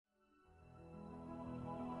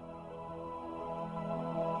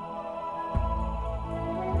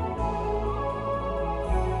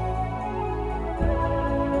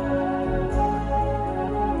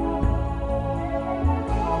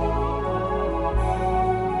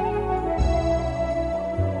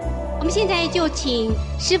们现在就请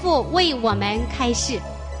师父为我们开示。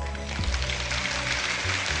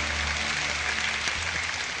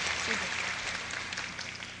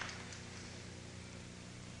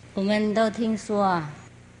我们都听说啊，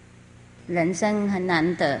人生很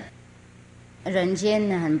难得，人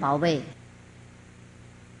间很宝贝。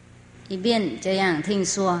一边这样听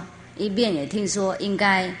说，一边也听说应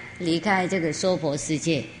该离开这个娑婆世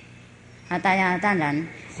界，大家当然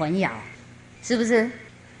混淆，是不是？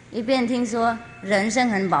一边听说人生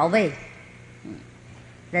很宝贝，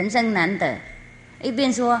人生难得，一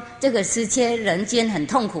边说这个世界人间很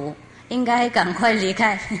痛苦，应该赶快离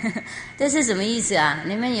开。这是什么意思啊？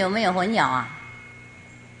你们有没有混淆啊？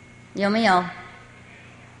有没有？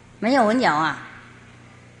没有混淆啊？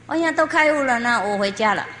哎呀，都开悟了呢，我回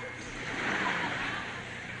家了，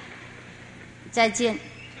再见，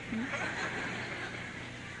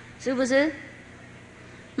是不是？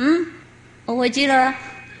我回去了，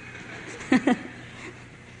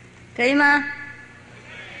可以吗？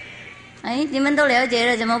哎，你们都了解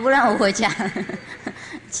了，怎么不让我回家？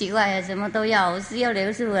奇怪啊，什么都要，我是要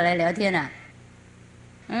刘师傅来聊天啊。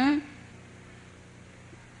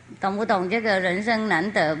懂不懂这个人生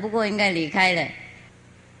难得，不过应该离开了，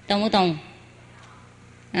懂不懂？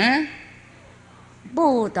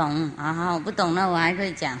不懂啊，好，不懂那我还可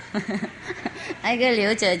以讲，还可以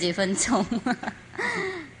留着几分钟。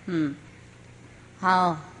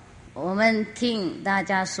好，我们听大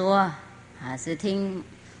家说是听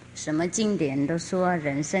什么经典都说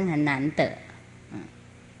人生很难得，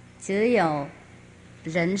只有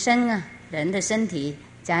人生啊，人的身体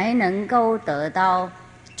才能够得到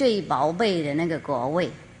最宝贝的那个果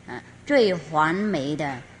位最完美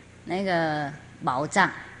的那个宝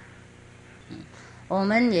藏。我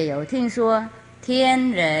们也有听说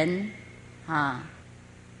天人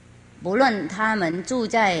不论他们住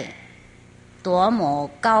在多么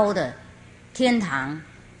高的天堂，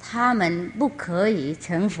他们不可以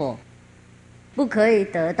成佛，不可以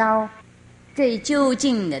得到最究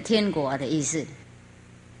竟的天国的意思，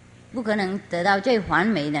不可能得到最完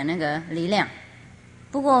美的那个力量。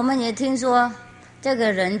不过我们也听说这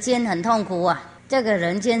个人间很痛苦啊，这个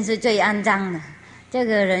人间是最肮脏的，这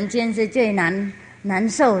个人间是最难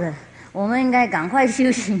受的，我们应该赶快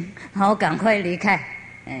修行，然后赶快离开。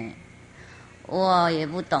我也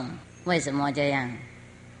不懂为什么这样，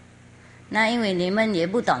那因为你们也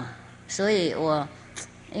不懂，所以我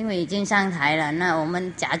因为已经上台了，那我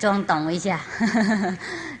们假装懂一下。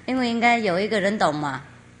因为应该有一个人懂嘛，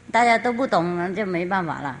大家都不懂那就没办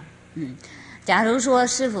法了。假如说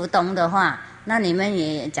师父懂的话，那你们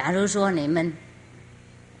也假如说你们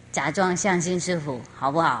假装相信师父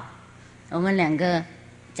好不好？我们两个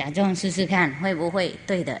假装试试看会不会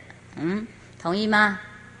对的。同意吗？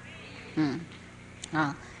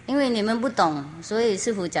因为你们不懂，所以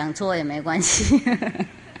师父讲错也没关系。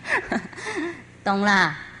懂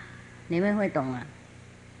啦，你们会懂啊，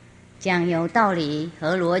讲有道理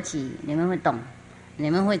和逻辑你们会懂，你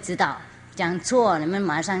们会知道，讲错你们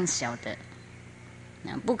马上晓得。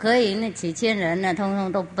不可以，那几千人呢通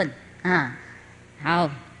通都笨啊。好，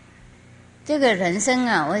这个人生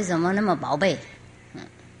啊为什么那么宝贝？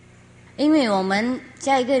因为我们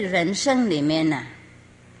在一个人生里面呢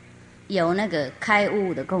有那个开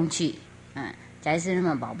悟的工具，才是那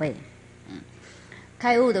么宝贝。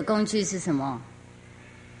开悟的工具是什么？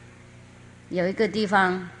有一个地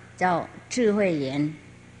方叫智慧眼。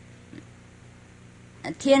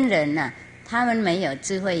天人呢他们没有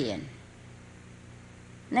智慧眼，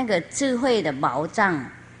那个智慧的宝藏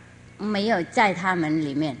没有在他们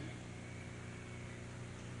里面，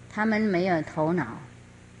他们没有头脑，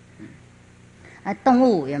动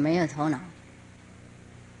物也没有头脑。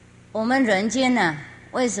我们人间呢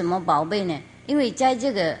为什么宝贝呢？因为在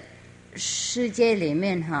这个世界里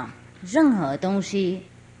面任何东西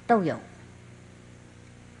都有。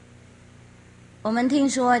我们听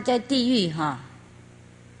说在地狱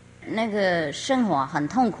那个生活很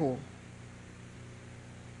痛苦，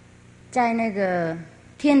在那个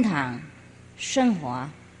天堂生活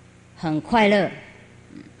很快乐，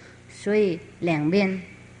所以两边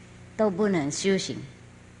都不能修行，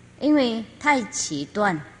因为太极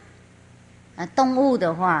端。动物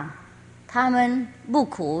的话，他们不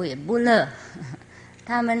苦也不乐，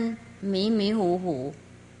他们迷迷糊糊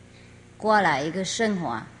过来一个生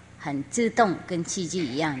活，很自动，跟奇迹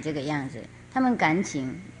一样这个样子。他们感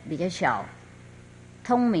情比较小，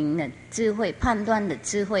聪明的智慧判断的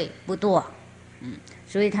智慧不多，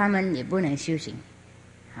所以他们也不能修行。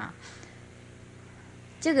好，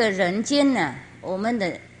这个人间呢，我们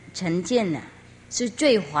的成见呢是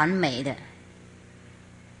最完美的。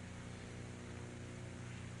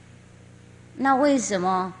那为什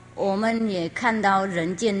么我们也看到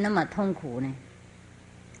人间那么痛苦呢？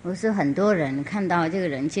我说很多人看到这个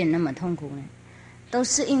人间那么痛苦呢，都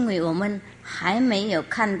是因为我们还没有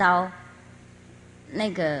看到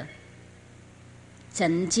那个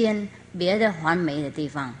人间别的完美的地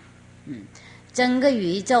方。整个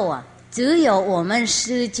宇宙啊，只有我们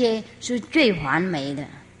世界是最完美的，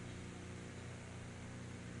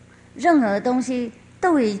任何东西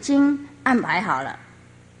都已经安排好了。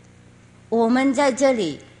我们在这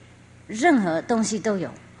里任何东西都有，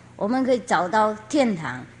我们可以找到天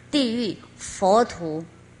堂、地狱、佛土，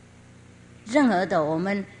任何的我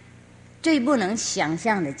们最不能想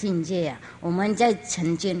象的境界啊，我们在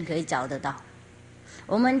人间可以找得到，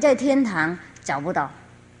我们在天堂找不到。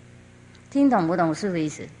听懂不懂是不是意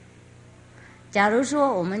思？假如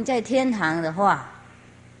说我们在天堂的话，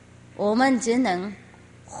我们只能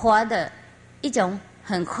活的一种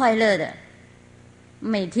很快乐的，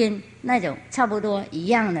每天那种差不多一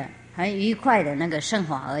样的很愉快的那个生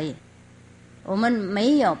活而已，我们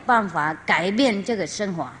没有办法改变这个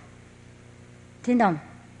生活。听懂？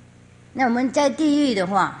那我们在地狱的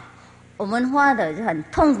话，我们花的是很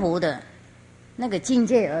痛苦的那个境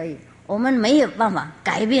界而已，我们没有办法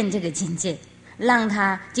改变这个境界，让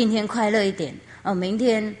他今天快乐一点，明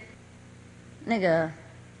天那个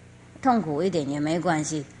痛苦一点也没关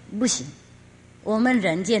系，不行。我们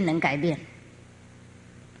人间能改变，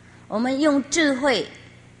我们用智慧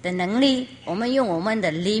的能力，我们用我们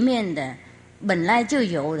的里面的本来就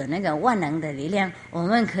有的那个万能的力量，我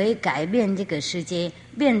们可以改变这个世界，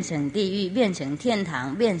变成地狱，变成天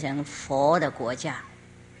堂，变成佛的国家。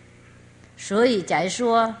所以才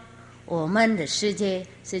说我们的世界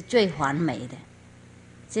是最完美的。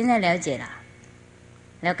现在了解了，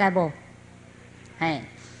了解不？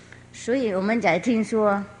所以我们才听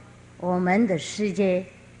说我们的世界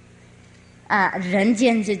人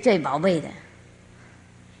间是最宝贝的。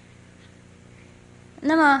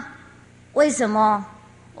那么为什么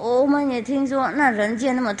我们也听说那人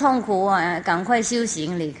间那么痛苦啊，赶快修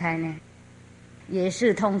行离开呢？也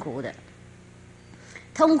是痛苦的。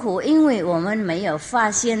痛苦因为我们没有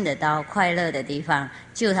发现得到快乐的地方，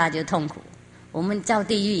它就痛苦。我们造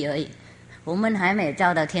地狱而已，我们还没有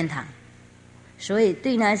造到天堂，所以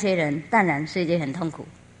对那些人当然世界很痛苦，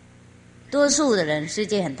多数的人世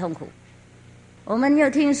界很痛苦。我们又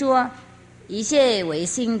听说一切为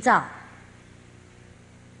心造，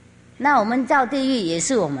那我们造地狱也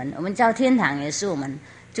是我们造天堂也是我们，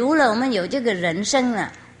除了我们有这个人生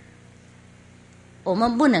啊，我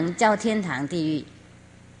们不能造天堂地狱，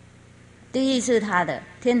地狱是他的，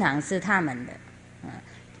天堂是他们的。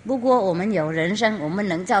不过我们有人生，我们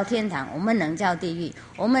能造天堂，我们能造地狱，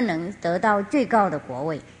我们能得到最高的国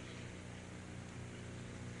位。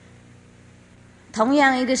同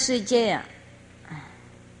样一个世界啊，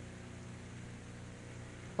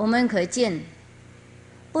我们可见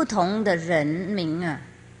不同的人民啊，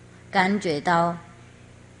感觉到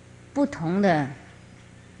不同的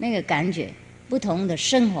那个感觉，不同的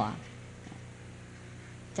生活。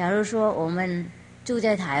假如说我们住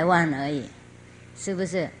在台湾而已，是不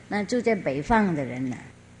是？那住在北方的人呢，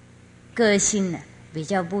个性呢比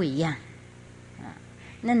较不一样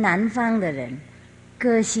那南方的人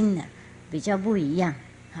个性呢比较不一样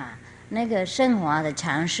那个生活的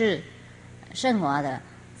尝试、生活的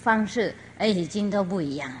方式已经都不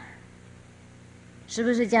一样了，是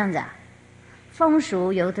不是这样子啊？风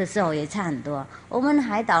俗有的时候也差很多。我们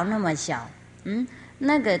海岛那么小，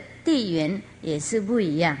那个地缘也是不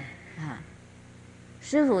一样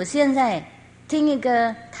师父现在听一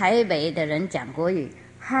个台北的人讲国语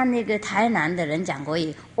和那个台南的人讲国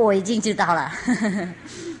语，我已经知道了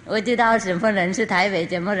我知道什么人是台北，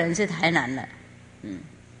什么人是台南了。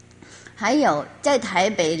还有在台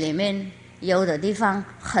北里面，有的地方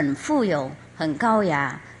很富有很高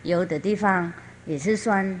雅，有的地方也是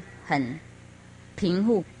算很贫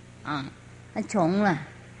富穷了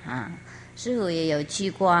师父也有去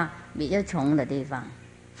过比较穷的地方。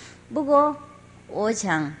不过我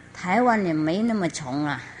想台湾也没那么穷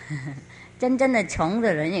真正的穷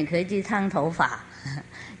的人也可以去烫头发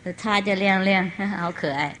擦着亮亮好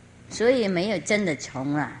可爱，所以没有真的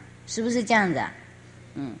穷是不是这样子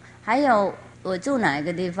还有我住哪一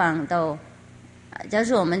个地方都就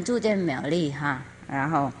是我们住在苗栗然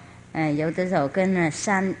后有的时候跟那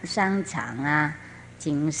商场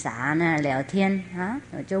警察聊天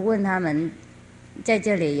我就问他们在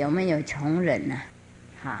这里有没有穷人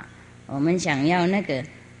我们想要那个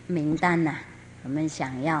名单我们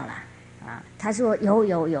想要了他说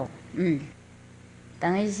有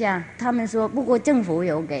等一下他们说不过政府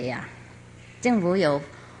有给政府有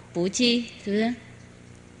补贴，是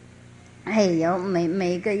不是有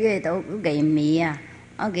每个月都给米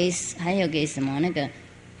还有给什么那个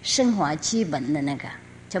生活基本的那个，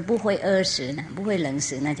就不会饿死呢，不会冷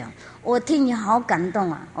死那种。我听你好感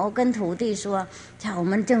动啊！我跟徒弟说，我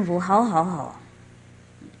们政府好，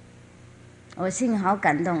我心里好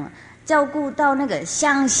感动啊！照顾到那个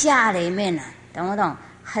乡下里面啊，懂不懂？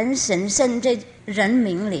很神圣在人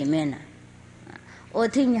民里面啊，我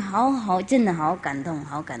听你好，真的好感动，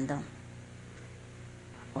好感动。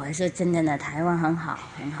我还说真的呢，台湾很好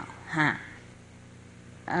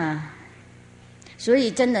哈，所以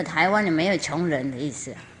真的台湾也没有穷人的意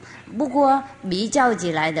思，不过比较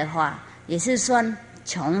起来的话，也是算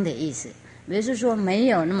穷的意思。比如说没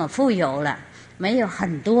有那么富有了，没有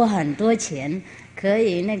很多钱可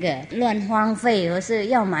以那个乱荒废，或是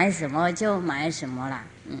要买什么就买什么啦。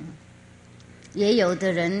也有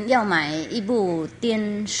的人要买一部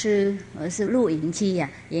电视或是录影机呀，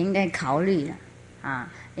也应该考虑了啊，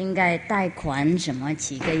应该贷款什么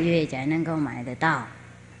几个月才能够买得到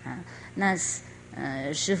啊。那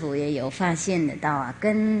师父也有发现得到啊，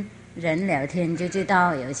跟人聊天就知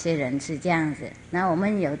道有些人是这样子。那我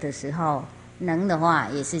们有的时候能的话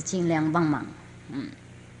也是尽量帮忙。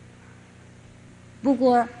不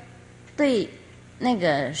过对那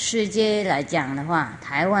个世界来讲的话，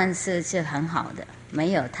台湾是很好的，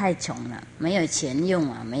没有太穷了，没有钱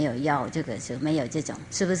用啊，没有药，这个是没有这种，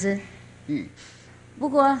是不是？不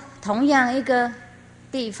过同样一个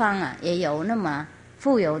地方啊，也有那么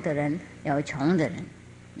富有的人，有穷的人，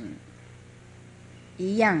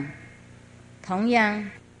一样。同样，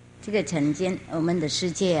这个曾经我们的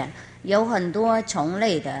世界啊，有很多种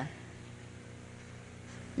类的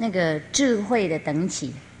那个智慧的等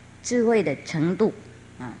级，智慧的程度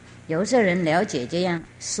啊，有些人了解这样，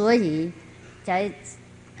所以在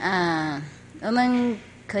我们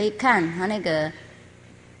可以看他那个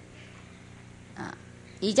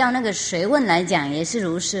依照那个学问来讲也是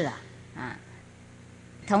如是了啊。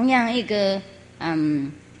同样一个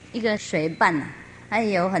学伴啊，还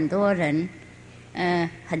有很多人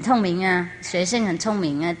很聪明啊，学生很聪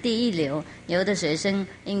明啊，第一流，有的学生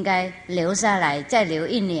应该留下来再留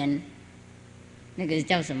1年，那个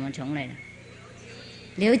叫什么虫来的？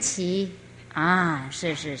留级啊，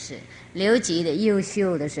是留级的优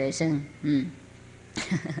秀的学生，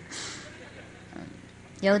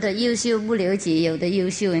有的优秀不留级，有的优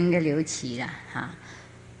秀应该留级了哈。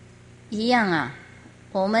一样啊，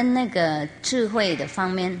我们那个智慧的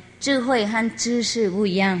方面，智慧和知识不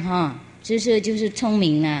一样哈。知识就是聪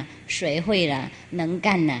明啊，学会了，能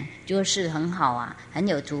干啊，做事很好啊，很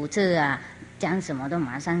有组织啊，讲什么都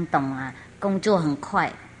马上懂啊，工作很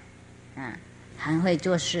快啊，很会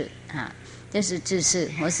做事啊，这是知识。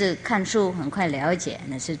或是看书很快了解，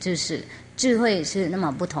那是知识。智慧是那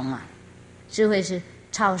么不同啊，智慧是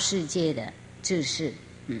超世界的知识。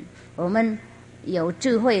我们有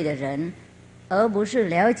智慧的人，而不是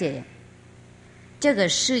了解这个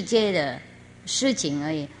世界的事情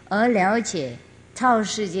而已，而了解超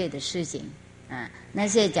世界的事情啊。那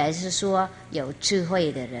些才是说有智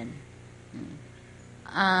慧的人。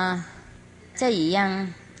这一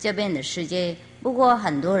样这边的世界，不过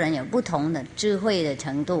很多人有不同的智慧的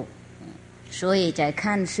程度，所以在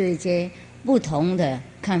看世界不同的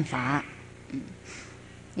看法。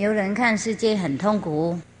有人看世界很痛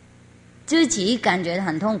苦，自己感觉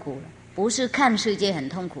很痛苦了，不是看世界很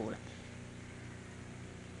痛苦了。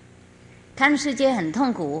看世界很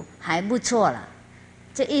痛苦还不错了，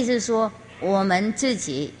这意思说我们自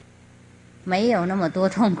己没有那么多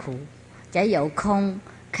痛苦，才有空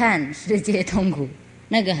看世界痛苦，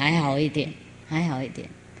那个还好一点，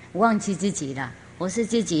忘记自己了，我是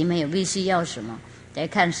自己没有必须要什么，才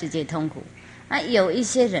看世界痛苦。有一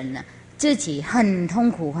些人呢，自己很痛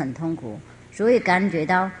苦，所以感觉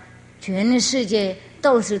到全世界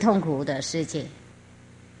都是痛苦的世界，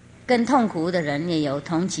跟痛苦的人也有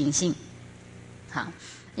同情心。好，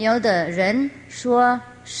有的人说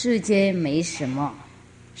世界没什么，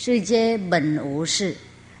世界本无事。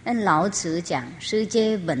老子讲世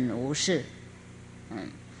界本无事。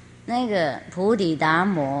那个菩提达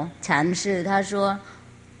摩禅师他说，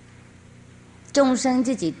众生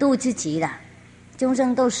自己度自己了，众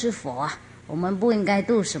生都是佛啊，我们不应该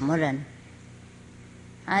度什么人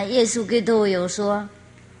耶稣基督有说，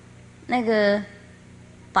那个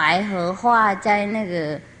百合花在那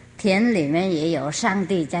个田里面也有上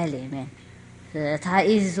帝在里面，他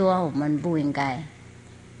意思说我们不应该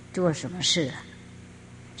做什么事啊，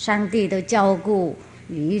上帝都照顾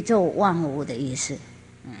宇宙万物的意思。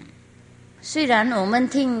虽然我们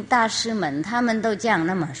听大师们他们都这样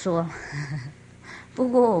那么说，不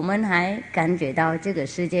过我们还感觉到这个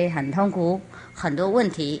世界很痛苦，很多问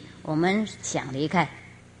题我们想离开。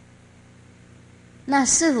那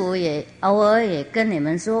师父也偶尔也跟你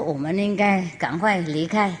们说，我们应该赶快离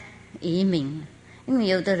开移民，因为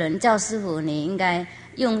有的人叫师父，你应该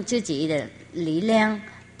用自己的力量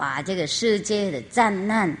把这个世界的战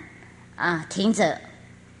难停止，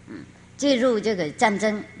介入这个战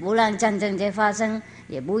争，不让战争再发生，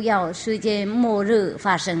也不要世界末日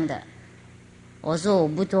发生的。我说我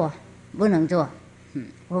不做，不能做，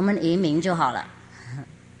我们移民就好了。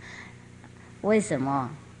为什么？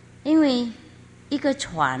因为一个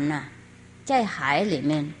船在海里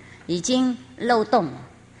面已经漏洞了，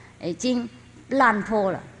已经烂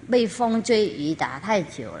破了，被风吹雨打太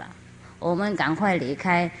久了，我们赶快离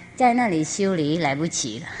开，在那里修理来不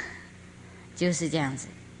及了，就是这样子，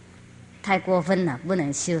太过分了，不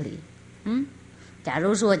能修理。假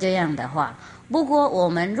如说这样的话，不过我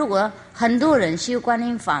们如果很多人修观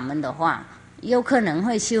音法门的话，有可能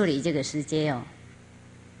会修理这个世界哦。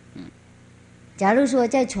假如说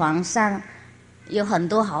在床上有很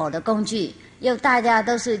多好的工具，又大家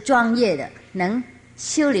都是专业的，能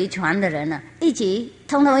修理船的人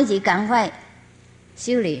通通一起赶快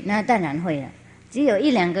修理，那当然会了。只有一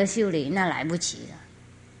两个修理，那来不及了，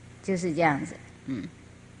就是这样子。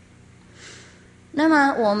那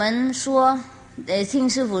么我们说，听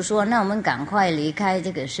师父说，那我们赶快离开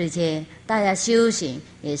这个世界，大家修行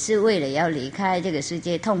也是为了要离开这个世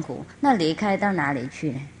界痛苦。那离开到哪里去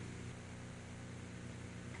呢？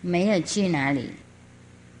没有去哪里，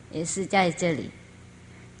也是在这里，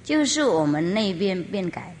就是我们那边变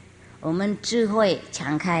改，我们智慧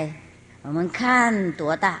敞开，我们看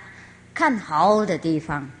多大，看好的地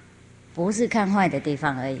方，不是看坏的地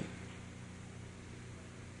方而已。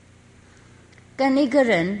跟一个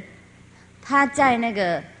人，他在那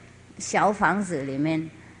个小房子里面，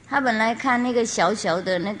他本来看那个小小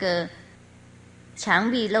的那个墙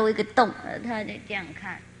壁漏一个洞，他就这样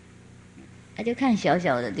看，他就看小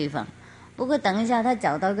小的地方。不过等一下他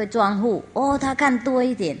找到一个窗户，他看多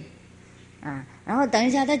一点然后等一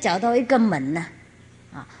下他找到一个门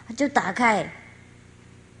他就打开，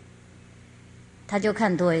他就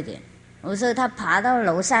看多一点。我说他爬到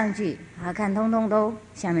楼上去，他看通通都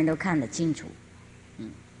下面都看得清楚。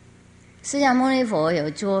释迦牟尼佛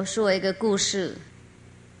有说一个故事，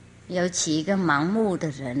有几个盲目的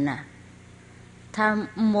人他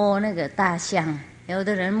摸那个大象，有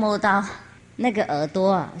的人摸到那个耳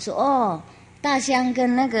朵说大象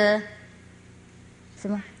跟那个什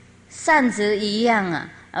么扇子一样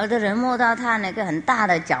有的人摸到他那个很大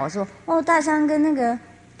的脚，说大象跟那个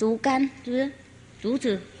竹竿，是不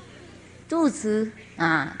是柱子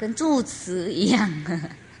跟柱子一样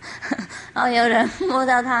有人摸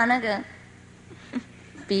到他那个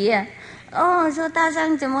鼻说大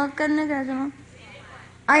象怎么跟那个什么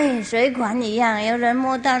水管一样，有人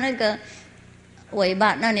摸到那个尾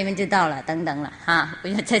巴，那你们知道了，等等了不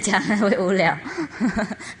要再讲了，会无聊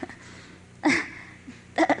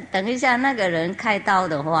等一下那个人开刀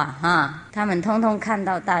的话他们通通看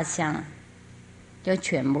到大象就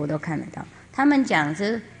全部都看得到。他们讲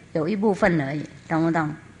是有一部分而已，懂不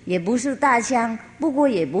懂？也不是大象，不过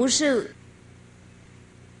也不是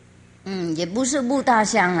也不是不大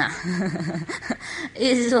象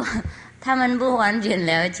意思说他们不完全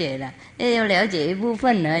了解了，也有了解一部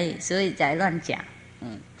分而已，所以才乱讲。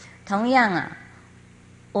同样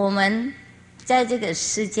我们在这个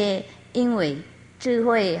世界，因为智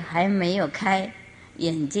慧还没有开，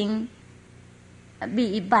眼睛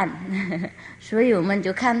闭一半所以我们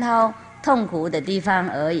就看到痛苦的地方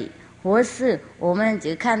而已，或是我们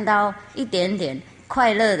只看到一点点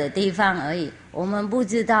快乐的地方而已，我们不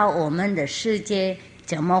知道我们的世界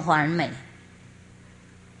怎么完美。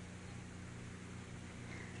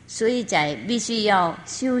所以才必须要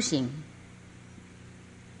修行，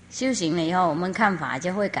修行了以后我们看法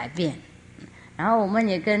就会改变。然后我们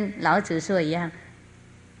也跟老子说一样，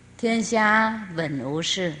天下本无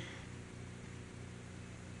事。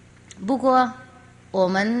不过我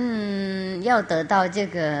们要得到这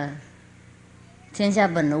个天下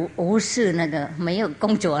本无事，那个没有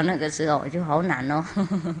工作那个时候就好难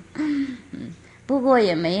不过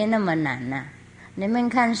也没那么难你们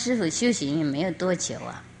看师父修行也没有多久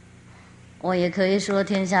我也可以说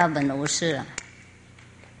天下本无事了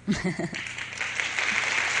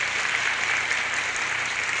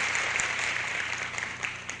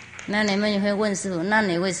那你们也会问师父，那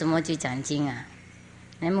你为什么去讲经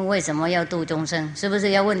你们为什么要度众生？是不是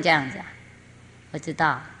要问这样子我知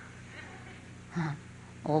道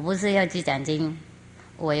我不是要去讲经，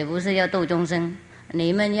我也不是要度众生，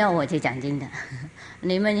你们要我去讲经的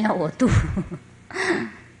你们要我度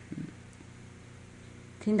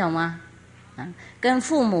听懂吗？跟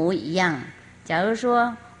父母一样，假如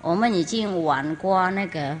说我们已经玩过那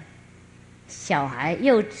个小孩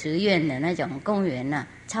幼稚园的那种公园啊，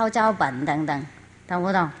跷跷板等等，懂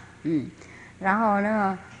不懂？然后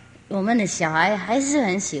呢，我们的小孩还是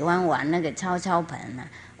很喜欢玩那个跷跷板啊。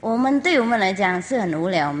对我们来讲是很无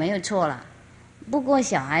聊，没有错啦。不过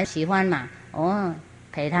小孩喜欢嘛，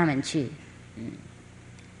陪他们去，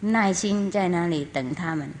耐心在那里等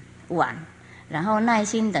他们玩，然后耐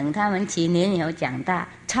心等他们几年以后长大，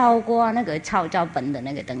超过那个跷跷板的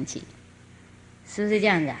那个等级，是不是这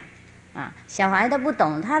样子啊？小孩都不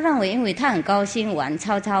懂，他认为因为他很高兴玩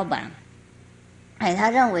跷跷板，他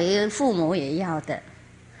认为父母也要的，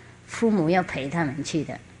父母要陪他们去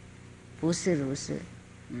的，不是如是。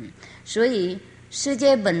所以世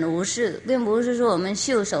界本无事，并不是说我们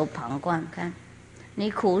袖手旁观，看你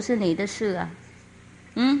苦是你的事啊，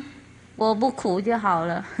我不苦就好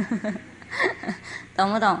了，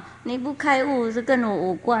懂不懂？你不开悟是跟我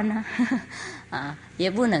无关啊，也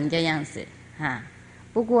不能这样子啊。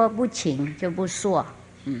不过不情就不说，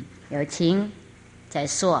有情再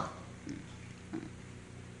说。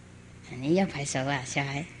你要拍手啊，小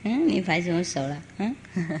孩，你拍什么手了？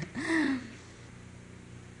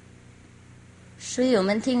所以我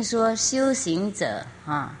们听说修行者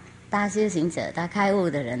大修行者，大开悟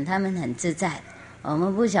的人，他们很自在。我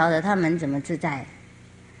们不晓得他们怎么自在。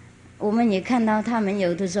我们也看到他们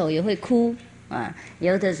有的时候也会哭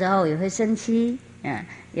有的时候也会生气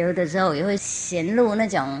有的时候也会显露那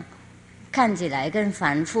种看起来跟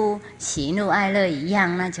凡夫喜怒哀乐一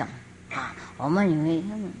样那种我们以为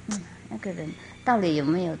那个人到底有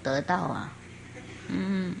没有得到啊？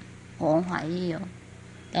我怀疑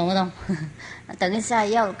懂不懂？等一下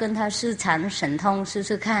要跟他试禅神通试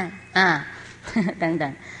试看等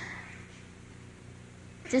等，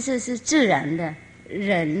这是自然的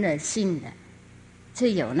人的性的，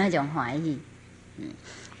是有那种怀疑。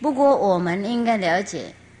不过我们应该了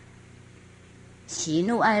解，喜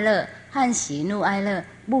怒哀乐和喜怒哀乐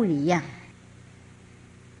不一样。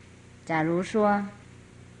假如说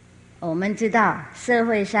我们知道社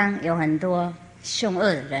会上有很多凶恶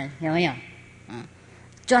的人，有没有？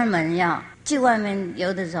专门要去外面，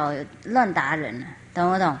有的时候乱打人了，懂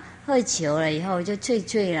不懂？喝酒了以后就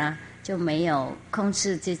醉了，就没有控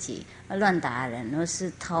制自己，乱打人，或是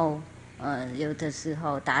偷，有的时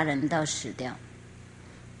候打人到死掉。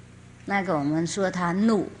那个我们说他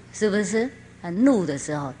怒，是不是？他怒的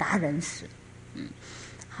时候打人死。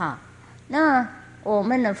好，那我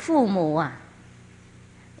们的父母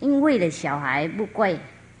因为了小孩不乖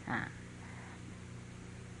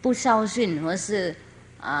不孝顺，或是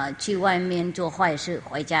去外面做坏事，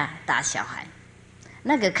回家打小孩，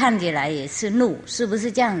那个看起来也是怒，是不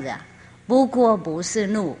是这样子啊？不过不是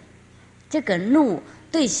怒，这个怒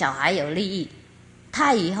对小孩有利益，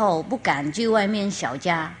他以后不敢去外面小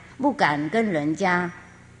家，不敢跟人家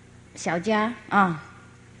小家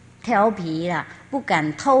调皮啦，不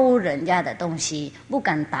敢偷人家的东西，不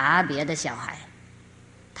敢打别的小孩，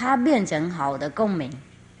他变成好的公民，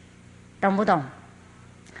懂不懂？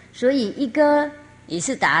所以一个也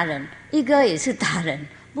是打人，一个也是打人，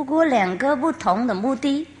不过两个不同的目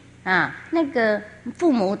的那个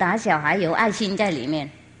父母打小孩有爱心在里面，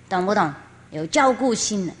懂不懂？有照顾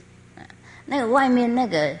心的那个外面那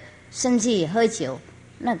个生气喝酒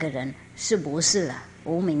那个人是不是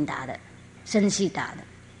无名打的，生气打的，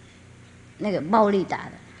那个暴力打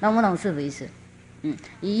的，懂不懂？是不是？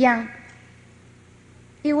一样。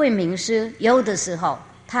一位名师有的时候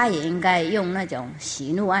他也应该用那种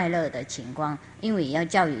喜怒哀乐的情况，因为要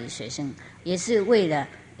教育学生，也是为了，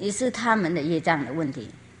也是他们的业障的问题。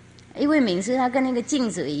一位名师他跟那个镜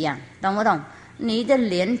子一样，懂不懂？你的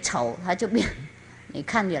脸丑，他就变，你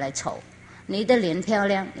看起来丑；你的脸漂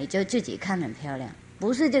亮，你就自己看很漂亮。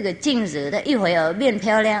不是这个镜子的一会儿变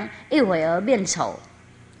漂亮，一会儿变丑，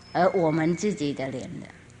而我们自己的脸的。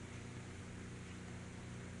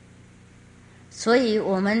所以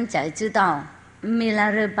我们才知道密拉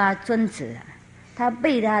热巴尊子他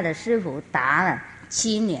被他的师父打了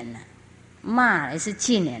7年了，骂也是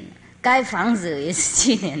7年了，盖房子也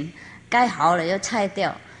是7年，盖好了要拆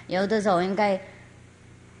掉，有的时候应该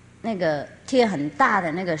那个贴很大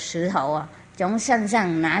的那个石头从山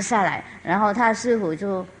上拿下来，然后他师父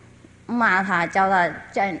就骂他，叫他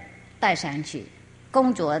再带上去，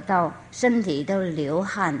工作到身体都流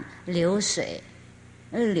汗流水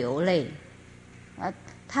流泪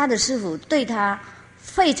他的师父对他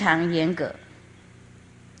非常严格，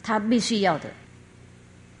他必须要的。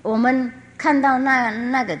我们看到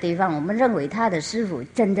那个地方，我们认为他的师父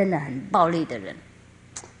真正的很暴力的人，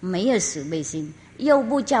没有慈悲心，又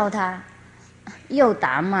不教他，又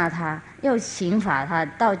打骂他，又刑罚他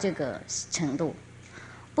到这个程度。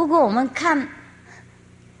不过我们看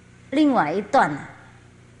另外一段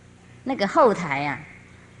那个后台啊，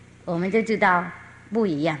我们就知道不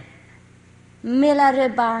一样。米拉热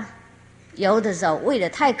巴有的时候为了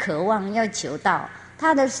太渴望要求道，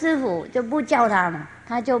他的师父就不教他嘛，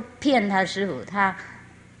他就骗他师父，他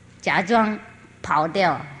假装跑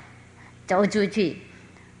掉走出去，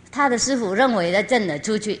他的师父认为他真的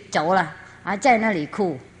出去走了，还在那里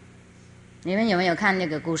哭。你们有没有看那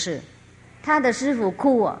个故事？他的师父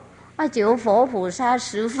哭求佛菩萨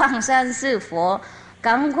十方三世佛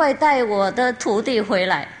赶快带我的徒弟回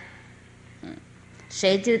来。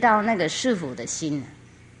谁知道那个师父的心呢？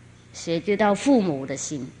谁知道父母的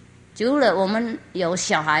心？除了我们有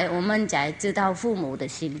小孩，我们才知道父母的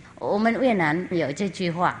心。我们越南有这句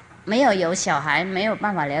话，没有小孩，没有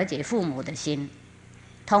办法了解父母的心。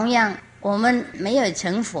同样，我们没有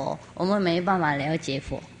成佛，我们没办法了解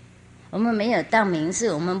佛。我们没有当明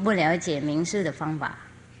师，我们不了解明师的方法。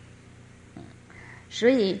所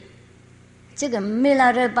以，这个密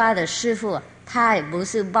拉热巴的师父，他也不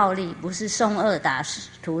是暴力，不是送恶打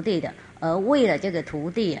徒弟的，而为了这个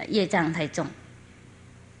徒弟业障太重，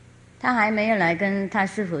他还没有来跟他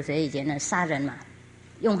师父学以前的杀人嘛，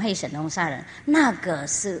用黑神通杀人，那个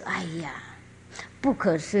是不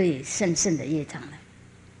可思议深深的业障了。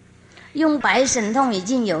用白神通已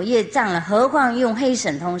经有业障了，何况用黑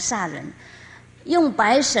神通杀人？用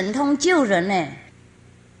白神通救人呢，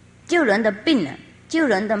救人的病了，救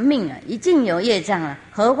人的命了，已经有业障了，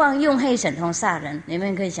何况用黑神通杀人？你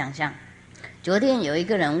们可以想象。昨天有一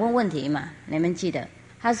个人问问题嘛，你们记得？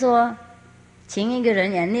他说，请一个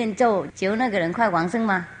人也念咒，求那个人快往生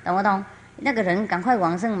吗？懂不懂？那个人赶快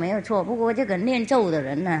往生没有错，不过这个念咒的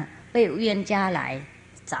人呢，被冤家来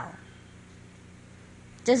找。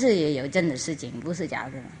这是也有真的事情，不是假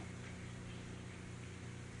的。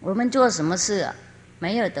我们做什么事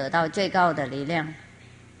没有得到最高的力量，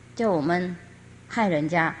就我们害人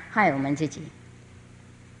家，害我们自己，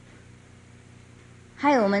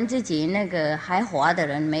害我们自己那个还活的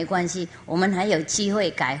人没关系，我们还有机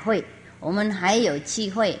会改会，我们还有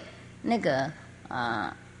机会那个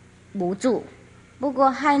补助。不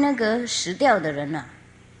过害那个死掉的人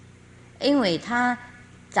因为他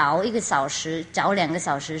早1个小时，早2个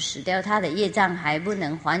小时死掉，他的业障还不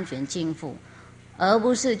能完全尽付，而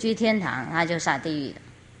不是去天堂，他就下地狱了，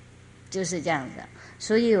就是这样子。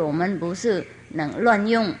所以我们不是能乱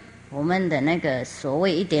用我们的那个所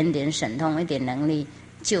谓一点点神通、一点能力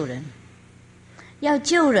救人。要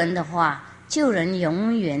救人的话，救人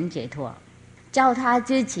永远解脱，教他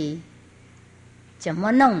自己怎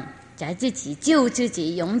么弄，才自己救自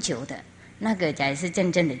己永久的，那个才是真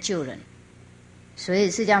正的救人。所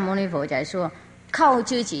以释迦牟尼佛才说，靠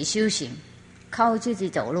自己修行，靠自己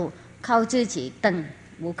走路，靠自己蹬，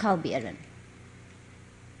不靠别人。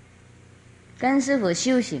跟师父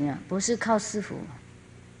修行不是靠师父。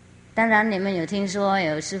当然你们有听说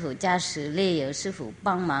有师父加持力，有师父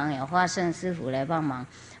帮忙，有化身师父来帮忙，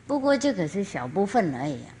不过这个是小部分而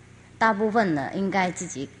已大部分呢应该自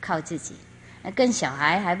己靠自己。跟小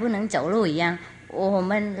孩还不能走路一样，我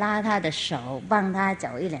们拉他的手，帮他走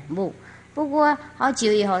1-2步，不过好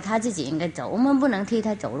久以后他自己应该走，我们不能替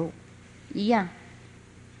他走路。一样，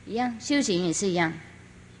修行也是一样。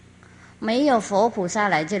没有佛菩萨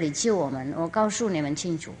来这里救我们，我告诉你们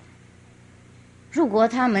清楚，如果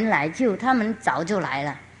他们来救，他们早就来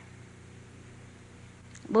了。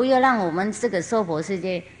不要让我们这个娑婆世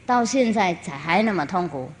界到现在才还那么痛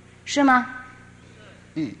苦，是吗？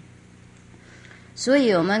所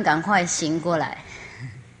以我们赶快醒过来，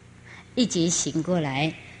一起醒过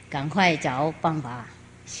来，赶快找办法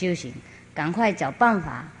修行，赶快找办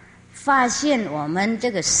法发现我们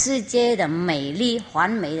这个世界的美丽完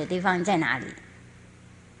美的地方在哪里。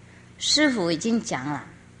师父已经讲了，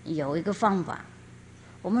有一个方法，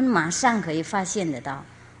我们马上可以发现得到。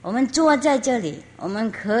我们坐在这里，我们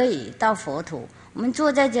可以到佛土；我们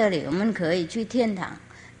坐在这里，我们可以去天堂。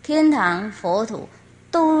天堂、佛土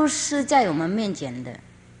都是在我们面前的，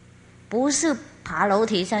不是爬楼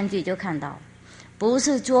梯上去就看到，不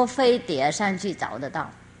是坐飞碟上去找得到。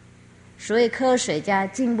所以科学家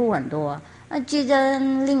进步很多，去着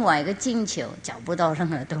另外一个星球找不到任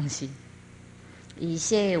何东西，以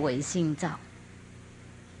些为心造。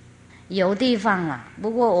有地方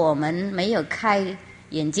不过我们没有开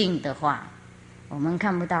眼睛的话，我们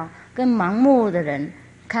看不到，跟盲目的人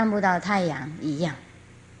看不到太阳一样。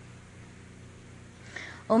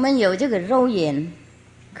我们有这个肉眼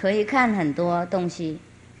可以看很多东西，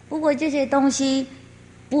不过这些东西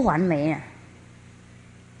不完美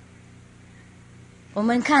我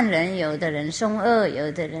们看人，有的人凶恶，有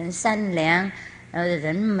的人善良，有的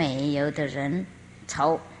人美，有的人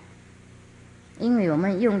丑，因为我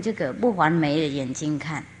们用这个不完美的眼睛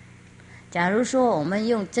看。假如说我们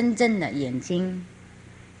用真正的眼睛，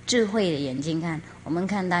智慧的眼睛看，我们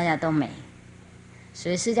看大家都美。所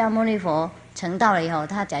以释迦牟尼佛成道了以后，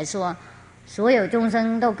他才说所有众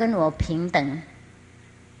生都跟我平等，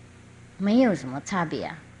没有什么差别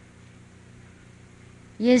啊。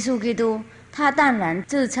耶稣基督他当然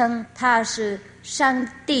自称他是上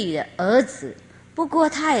帝的儿子，不过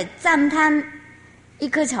他也赞叹一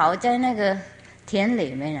棵草在那个田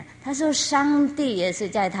里面，他说上帝也是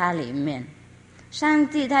在他里面，上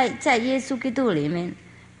帝在耶稣基督里面，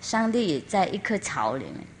上帝也在一棵草里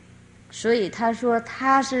面。所以他说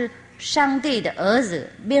他是上帝的儿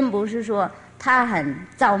子，并不是说他很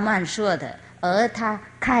傲慢说的，而他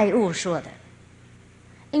开悟说的，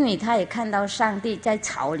因为他也看到上帝在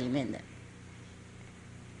草里面的。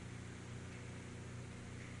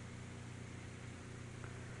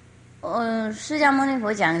释迦牟尼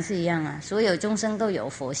佛讲的是一样啊，所有众生都有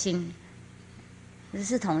佛心，这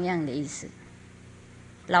是同样的意思。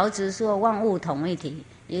老子说万物同一体，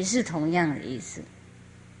也是同样的意思。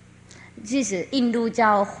即使印度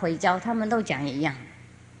教、回教，他们都讲一样。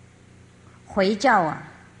回教啊，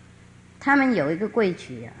他们有一个规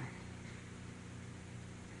矩啊。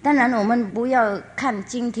当然，我们不要看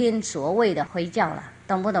今天所谓的回教了，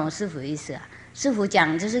懂不懂师父意思啊？师父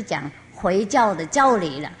讲就是讲回教的教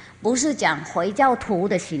理了，不是讲回教徒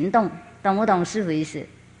的行动，懂不懂师父意思？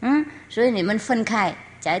所以你们分开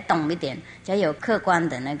才懂一点，才有客观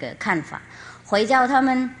的那个看法。回教他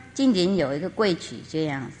们仅仅有一个规矩这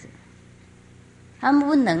样子，他们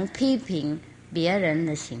不能批评别人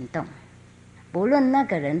的行动，不论那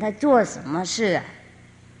个人他做什么事啊，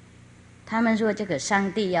他们说这个上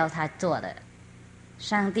帝要他做的，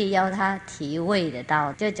上帝要他体会得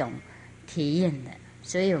到这种体验的，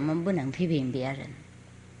所以我们不能批评别人。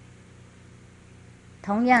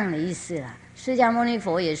同样的意思啦，释迦牟尼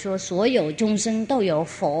佛也说所有众生都有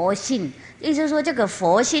佛性，意思说这个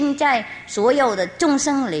佛性在所有的众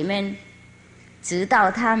生里面指导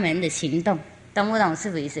他们的行动，懂不懂是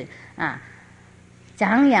不是意思啊？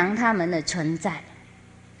张扬他们的存在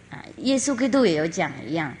啊。耶稣基督也有讲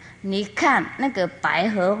一样，你看那个百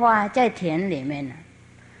合花在田里面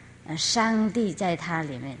呢，上帝在它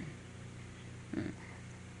里面，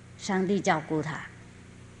上帝照顾他。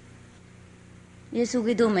耶稣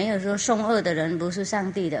基督没有说凶恶的人不是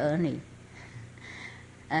上帝的儿女，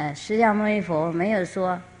释迦牟尼佛没有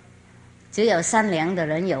说只有善良的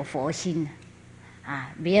人有佛心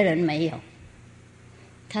啊，别人没有，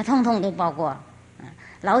他通通都包括。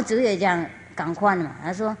老子也讲赶快嘛，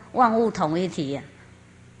他说万物同一体啊，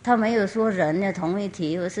他没有说人的同一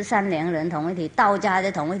体，或是善良人同一体，道家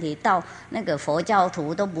的同一体，到那个佛教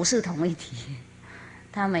徒都不是同一体，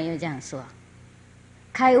他没有这样说。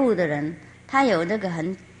开悟的人他有那个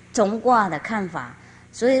很总挂的看法，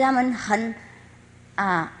所以他们很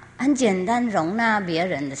简单容纳别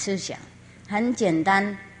人的思想，很简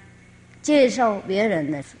单接受别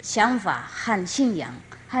人的想法和信仰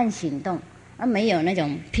和行动，而没有那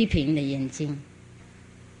种批评的眼睛，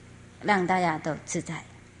让大家都自在。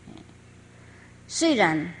虽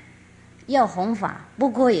然要弘法，不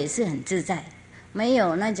过也是很自在，没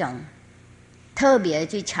有那种特别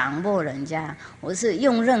去强迫人家，或是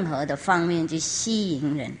用任何的方面去吸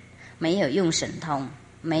引人，没有用神通，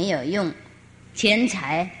没有用钱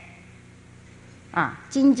财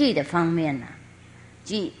经济的方面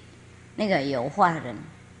去那个有化人，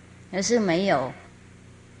而是没有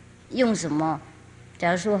用什么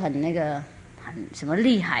假如说很什么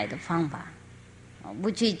厉害的方法，不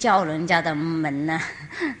去叫人家的门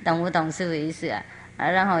懂不懂是不是意思啊？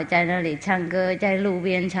然后在那里唱歌，在路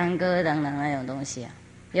边唱歌等等那种东西啊，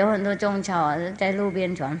有很多宗教在路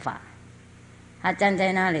边传法，他站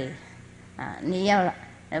在那里你要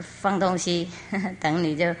放东西，等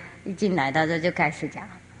你就一进来，他就开始讲，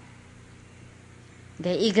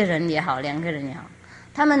给一个人也好，两个人也好，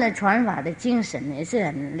他们的传法的精神也是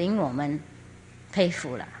很令我们佩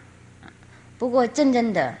服了。不过真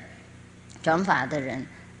正的传法的人，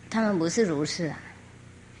他们不是如是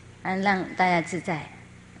让大家自在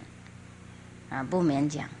不勉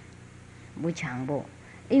强，不强迫，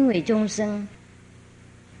因为众生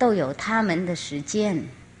都有他们的时间，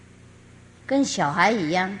跟小孩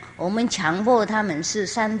一样，我们强迫他们是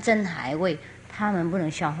山珍海味，他们不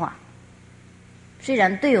能消化。虽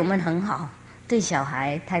然对我们很好，对小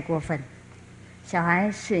孩太过分，小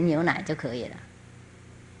孩吃牛奶就可以了。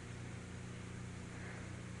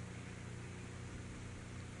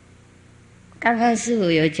刚刚师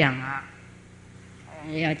父有讲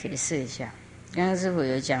要解释一下。刚刚师父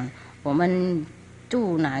有讲，我们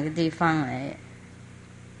住哪个地方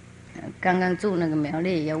刚刚住那个苗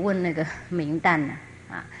栗，要问那个名单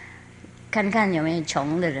看看有没有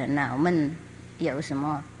穷的人我们有什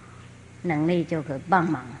么能力就可以帮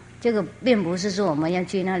忙。这个并不是说我们要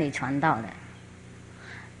去那里传道的。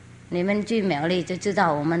你们去苗栗就知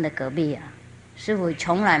道我们的隔壁师父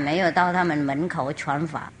从来没有到他们门口传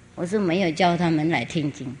法，我是没有叫他们来听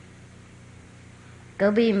经，隔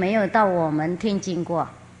壁没有到我们听经过，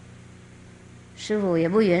师父也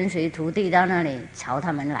不允许徒弟到那里朝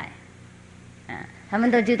他们来他们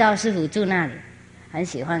都知道师父住那里，很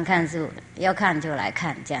喜欢看师父的，要看就来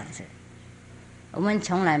看这样子。我们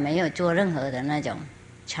从来没有做任何的那种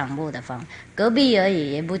强迫的方，隔壁而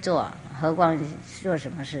已也不做，何况做什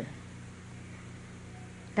么事。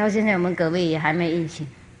到现在我们隔壁也还没印信，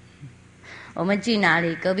我们去哪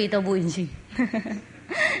里隔壁都不印信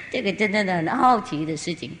这个真的很好奇的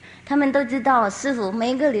事情。他们都知道师父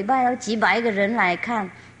每个礼拜有几百个人来看，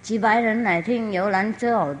几百人来听，游览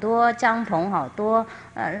车好多，帐篷好多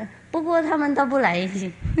不过他们都不来印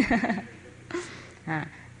信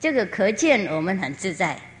这个可见我们很自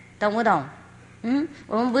在，懂不懂？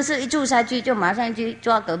我们不是一住下去就马上去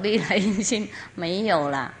抓隔壁来印信，没有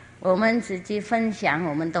啦。我们直接分享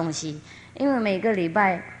我们东西，因为每个礼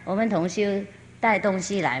拜我们同修带东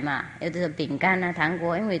西来嘛，有的是饼干糖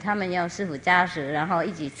果，因为他们要师父加持，然后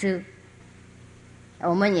一起吃，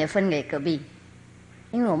我们也分给隔壁，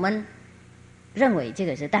因为我们认为这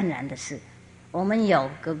个是当然的事，我们有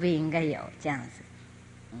隔壁应该有这样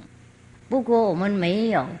子。不过我们没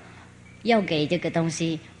有要给这个东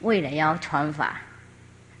西，为了要传法，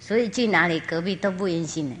所以去哪里隔壁都不允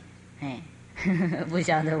许呢不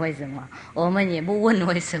晓得为什么，我们也不问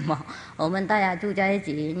为什么。我们大家住在一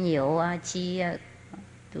起，有吃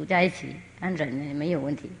住在一起，按人没有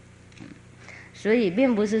问题。所以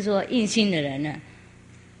并不是说硬性的人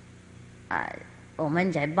我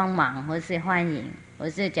们才帮忙或是欢迎，或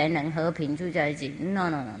是才能和平住在一起。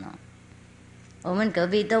No， 我们隔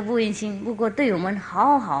壁都不硬性，不过对我们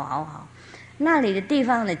好。那里的地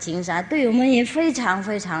方的警察对我们也非常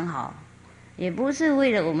非常好，也不是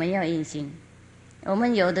为了我们要硬性。我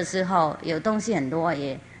们有的时候有东西很多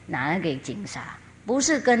也拿给警察，不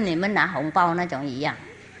是跟你们拿红包那种一样。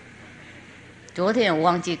昨天我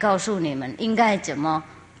忘记告诉你们应该怎么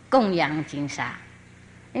供养警察，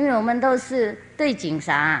因为我们都是对警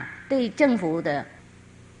察对政府的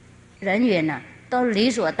人员都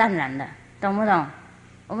理所当然的，懂不懂？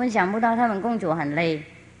我们想不到他们工作很累，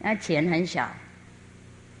钱很少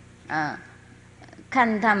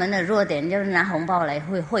看他们的弱点就是拿红包来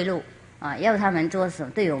贿赂要他们做什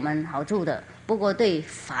么对我们好处的，不过对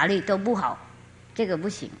法律都不好，这个不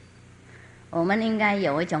行。我们应该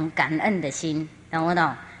有一种感恩的心，懂不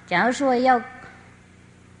懂？假如说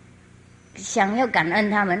想要感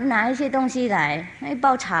恩他们，拿一些东西来，一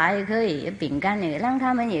包茶也可以，饼干也让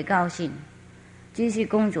他们也高兴，继续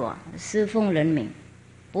工作，侍奉人民。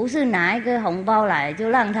不是拿一个红包来就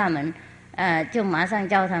让他们就马上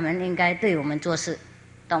叫他们应该对我们做事，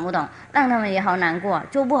懂不懂？让他们也好难过，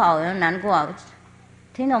做不好也难过，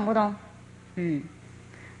听懂不懂？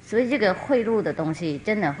所以这个贿赂的东西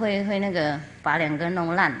真的会那个把两个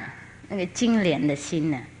弄烂了，那个清廉的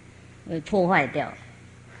心会破坏掉。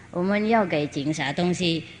我们要给警察东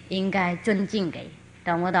西应该尊敬给，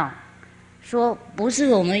懂不懂？说不是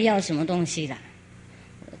我们要什么东西啦，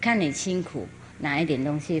看你辛苦拿一点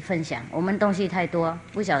东西分享。我们东西太多，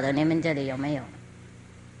不晓得你们这里有没有？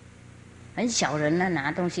很小人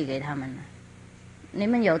拿东西给他们你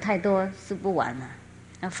们有太多吃不完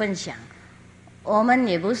要分享。我们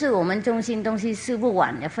也不是我们中心东西吃不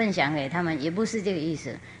完要分享给他们，也不是这个意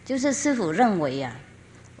思，就是师父认为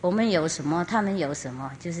我们有什么他们有什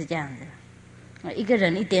么，就是这样子，一个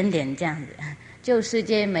人一点点这样子，就世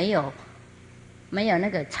界没有那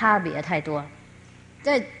个差别太多。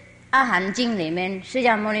在阿含经里面，释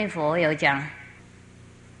迦牟尼佛有讲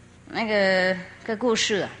那个故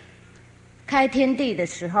事开天地的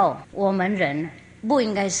时候，我们人不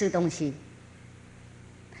应该吃东西，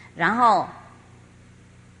然后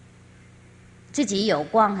自己有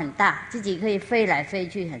光很大，自己可以飞来飞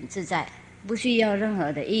去很自在，不需要任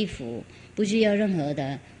何的衣服，不需要任何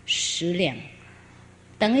的食粮。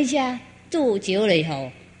等一下住久了以后，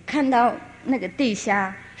看到那个地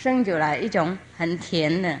下生出来一种很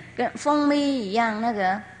甜的跟蜂蜜一样那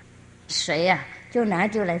个水就拿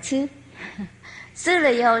出来吃吃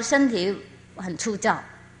了以后身体很粗糙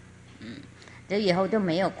就以后就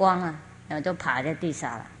没有光然后就趴在地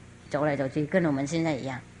上了，走来走去跟我们现在一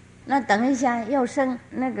样。那等一下又生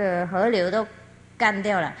那个河流都干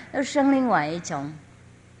掉了，又生另外一种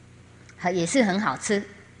也是很好吃，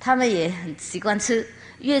他们也很习惯吃，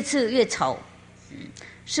越吃越丑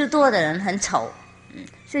吃多的人很丑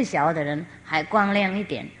吃小的人还光亮一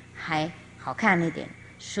点，还好看一点。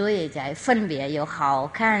所以才分别有好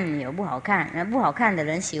看有不好看，那不好看的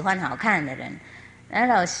人喜欢好看的人，然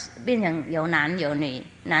后变成有男有女，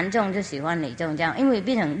男众就喜欢女众这样，因为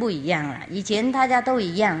变成不一样了。以前大家都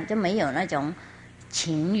一样，就没有那种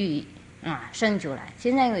情欲啊生出来，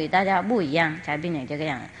现在因为大家不一样，才变成这个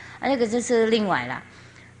样子。这个就是另外了。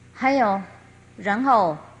还有，然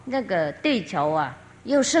后那个地球啊，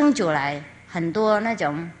又生出来很多那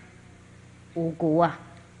种五谷啊，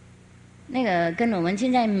那个跟我们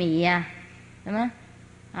现在米呀、什么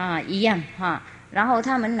啊一样哈。然后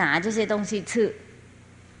他们拿这些东西吃，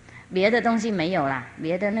别的东西没有啦，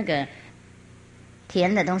别的那个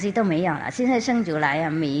甜的东西都没有了。现在生出来啊，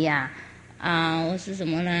米呀、我是什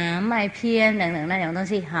么呢？麦片等等那种东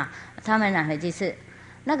西哈，他们拿回去吃。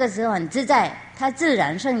那个时候很自在，它自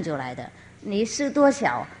然生出来的。你吃多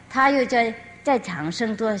少，它又在长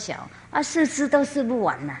生多少啊！吃都吃不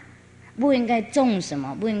完呐、不应该种什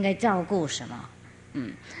么，不应该照顾什么。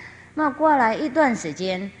那过来一段时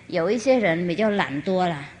间，有一些人比较懒惰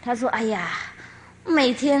了，他说：“哎呀，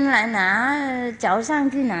每天来拿，早上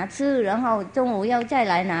去拿吃，然后中午要再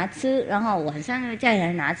来拿吃，然后晚上又再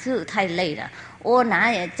来拿吃，太累了。我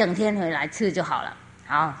拿也整天回来吃就好了。”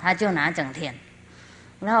好，他就拿整天。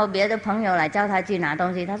然后别的朋友来叫他去拿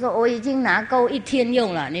东西，他说我已经拿够一天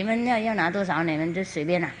用了，你们要拿多少你们就随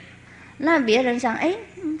便拿。那别人想，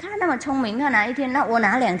他那么聪明，他拿一天，那我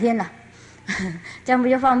拿2天了，这样不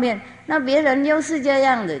就方便？那别人又是这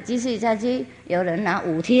样的，继续下去，有人拿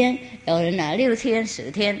5天，有人拿6天、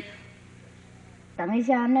10天。等一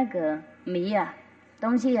下那个米啊，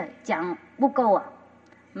东西啊讲不够啊，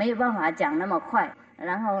没有办法讲那么快，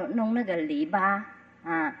然后弄那个篱笆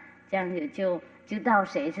啊，这样子就知道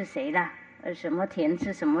谁是谁了，什么田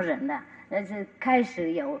是什么人的，那是开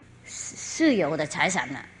始有私有的财产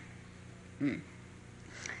了。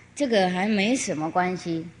这个还没什么关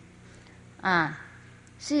系啊，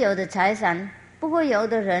私有的财产。不过有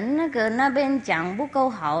的人那边讲不够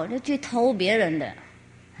好，就去偷别人的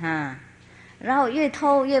啊，然后越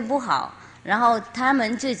偷越不好，然后他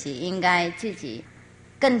们自己应该自己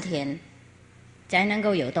耕田，才能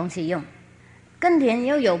够有东西用。耕田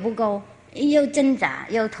又有不够，又挣扎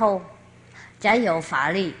又偷，才有法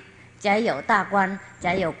律，才有大官，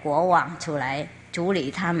才有国王出来处理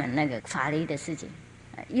他们那个法律的事情。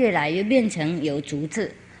越来越变成有组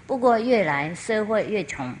织，不过越来社会越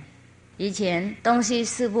穷。以前东西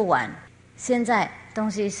吃不完，现在东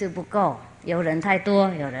西吃不够，有人太多，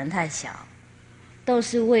有人太小，都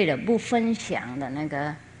是为了不分享的那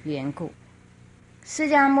个缘故。释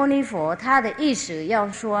迦牟尼佛他的意思要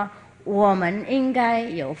说，我们应该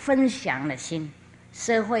有分享的心，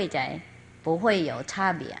社会才不会有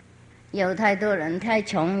差别。有太多人太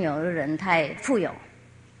穷，有的人太富有。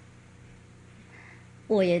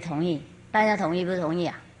我也同意，大家同意不同意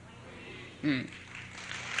啊？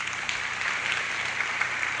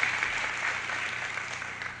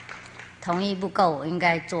同意不够，应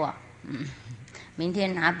该做。明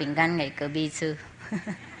天拿饼干给隔壁吃。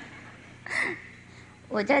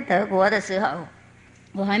我在德国的时候，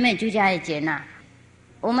我还没出家以前呐，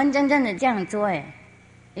我们真正的这样做，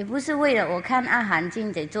也不是为了我看阿含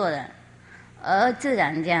经在做的，而自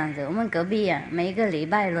然这样子。我们隔壁啊，每一个礼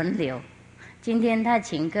拜轮流，今天他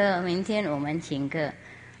请客，明天我们请客，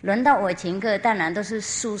轮到我请客，当然都是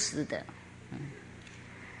素食的。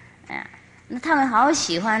那他们好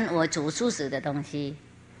喜欢我煮素食的东西，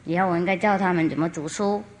以后我应该教他们怎么煮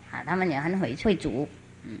素啊，他们也很会煮。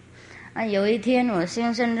有一天我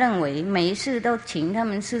先生认为每次都请他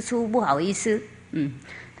们吃素不好意思，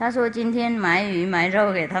他说今天买鱼买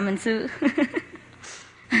肉给他们吃。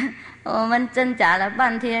我们挣扎了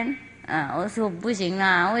半天，我说不行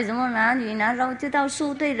啦，为什么拿鱼拿肉知道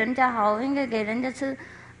素对人家好，应该给人家吃，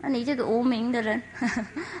你这个无名的人。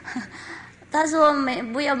他说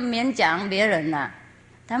不要勉强别人啦，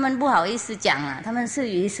他们不好意思讲了，他们吃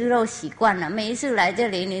鱼吃肉习惯了，每一次来这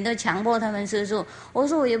里你都强迫他们吃素。我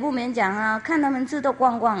说我也不勉强啊，看他们吃都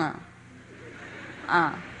光光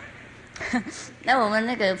啊。那我们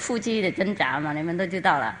那个夫妻的挣扎嘛，你们都知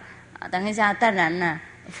道了。等一下，当然呢，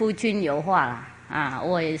夫君有话了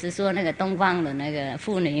我也是说那个东方的那个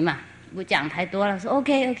妇女嘛，不讲太多了，说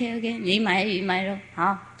OK， 你买鱼买肉，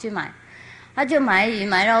好去买。他就买鱼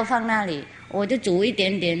买肉放那里，我就煮一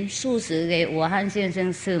点点素食给我和先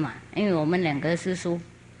生吃嘛，因为我们2个是素。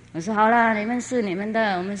我说好啦，你们是你们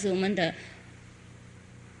的，我们是我们的。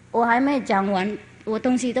我还没讲完，我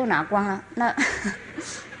东西都拿光了，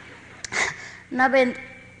那边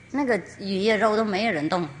那个鱼的肉都没有人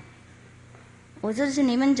动。我说是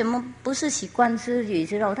你们怎么不是习惯吃鱼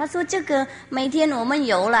吃肉？他说这个每天我们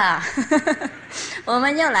有啦，我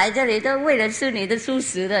们要来这里都为了吃你的素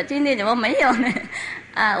食的，今天怎么没有呢？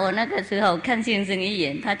啊，我那个时候看先生一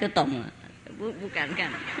眼，他就懂了，不敢看。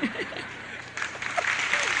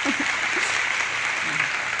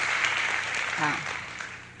啊，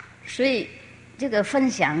所以这个分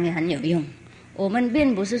享也很有用。我们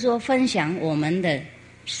并不是说分享我们的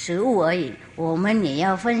食物而已，我们也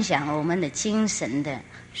要分享我们的精神的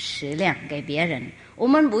食量给别人。我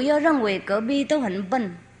们不要认为隔壁都很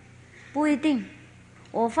笨，不一定。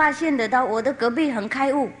我发现得到我的隔壁很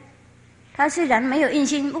开悟，他虽然没有印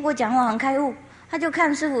心，不过讲话很开悟，他就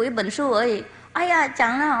看师父一本书而已。哎呀，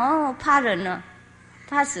讲了怕人了，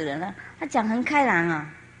怕死人了。他讲很开朗啊，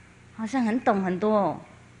好像很懂很多哦。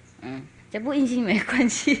这不印心没关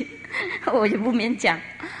系，我就不勉强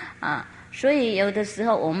啊。所以有的时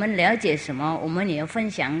候我们了解什么，我们也要分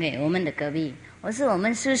享给我们的隔壁。或是我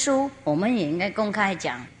们师叔，我们也应该公开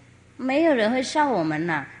讲，没有人会笑我们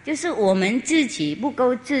啦，就是我们自己不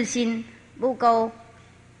够自信，不够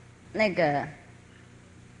那个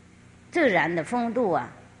自然的风度啊，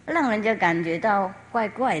让人家感觉到怪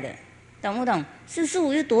怪的，懂不懂？师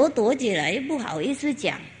叔又躲起来，又不好意思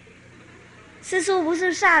讲。师叔不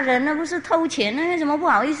是杀人了，不是偷钱了，为什么不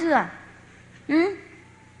好意思啊？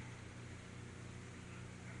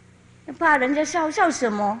怕人家笑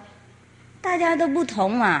什么？大家都不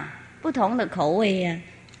同嘛，不同的口味啊，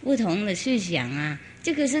不同的思想啊，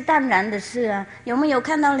这个是当然的事啊。有没有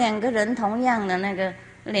看到两个人同样的那个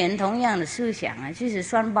脸，同样的思想啊？其实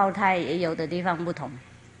双胞胎也有的地方不同。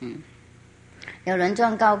有人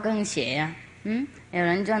穿高跟鞋啊，有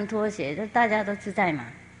人穿拖鞋，这大家都自在嘛。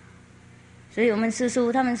所以我们吃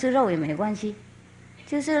素，他们吃肉也没关系，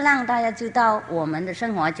就是让大家知道我们的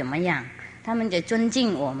生活怎么样，他们就尊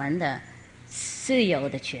敬我们的自由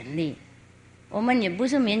的权利。我们也不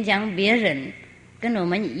是勉强别人跟我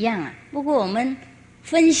们一样啊，不过我们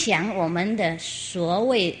分享我们的所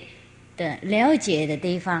谓的了解的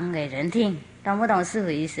地方给人听，懂不懂师父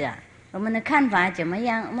意思啊？我们的看法怎么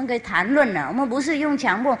样，我们可以谈论了。我们不是用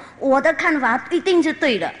强迫，我的看法一定是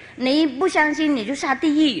对的，你不相信你就下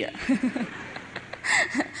地狱了。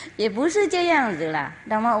也不是这样子啦，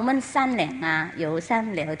懂吗？我们善良啊，友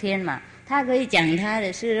善聊天嘛，他可以讲他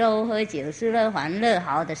的吃肉喝酒吃乐欢乐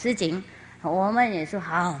好的事情，我们也说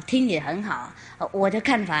好，听也很好。我的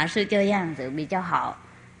看法是这样子比较好。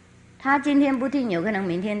他今天不听，有可能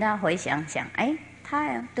明天他回想，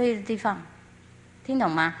他对的地方，听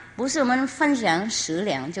懂吗？不是我们分享食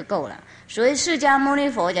粮就够了。所以释迦牟尼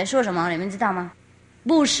佛在说什么，你们知道吗？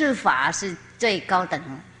布施法是最高等的。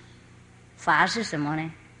法是什么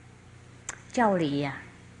呢？教理呀，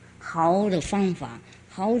好的方法，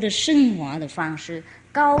好的生活的方式，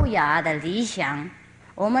高雅的理想。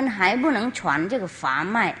我们还不能传这个法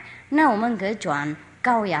脉，那我们可以传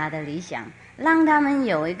高雅的理想，让他们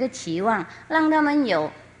有一个期望，让他们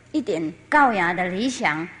有一点高雅的理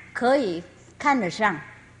想可以看得上，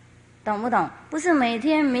懂不懂？不是每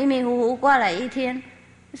天迷迷糊糊过来一天，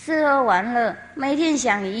吃喝玩乐，每天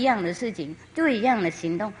想一样的事情，做一样的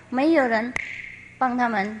行动，没有人帮他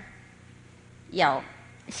们要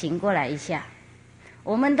醒过来一下。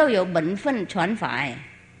我们都有本分传法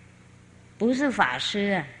不是法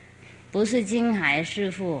师啊，不是金海师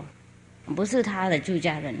父，不是他的出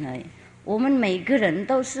家人而已。我们每个人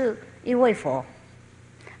都是一位佛，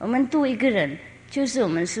我们度一个人就是我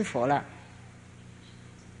们是佛了。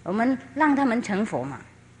我们让他们成佛嘛，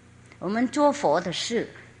我们做佛的事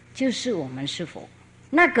就是我们是佛，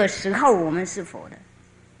那个时候我们是佛的，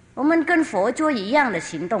我们跟佛做一样的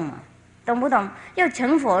行动嘛，懂不懂？要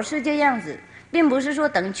成佛是这样子，并不是说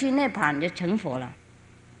等去涅槃就成佛了。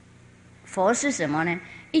佛是什么呢？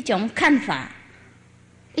一种看法，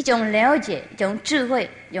一种了解，一种智慧，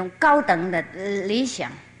一种高等的理想。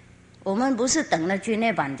我们不是等了去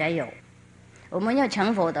涅槃才有，我们要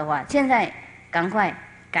成佛的话，现在赶快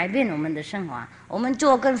改变我们的生活，我们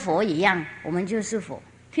做跟佛一样，我们就是佛。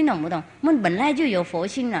听懂不懂？我们本来就有佛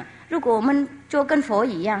性了，如果我们做跟佛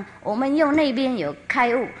一样，我们又那边有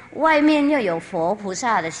开悟，外面又有佛菩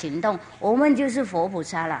萨的行动，我们就是佛菩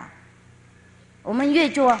萨了。我们越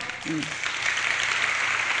做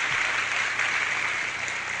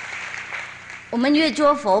我们越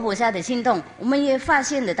做佛菩萨的行动，我们越发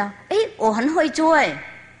现得到，我很会做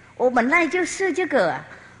我本来就是这个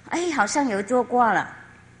好像有做过了，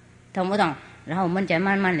懂不懂？然后我们再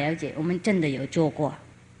慢慢了解，我们真的有做过，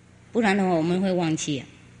不然的话我们会忘记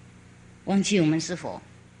我们是佛。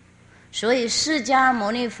所以释迦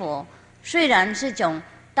牟尼佛虽然是从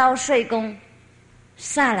到睡宫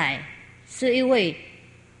下来，是一位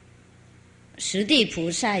十地菩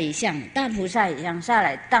萨以上大菩萨以上下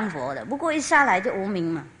来当佛的，不过一下来就无名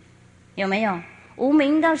嘛，有没有？无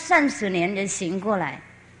名到30年就醒过来，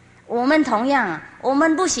我们同样啊，我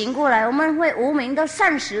们不醒过来，我们会无明到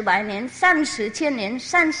30百年、30千年、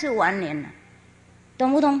30万年了，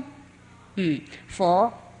懂不懂？佛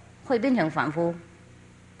会变成凡夫，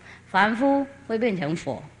凡夫会变成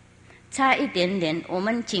佛，差一点点。我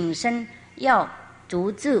们谨慎要阻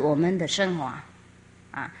止我们的升华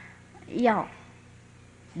啊，要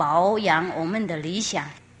保养我们的理想，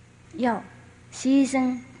要牺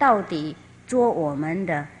牲到底做我们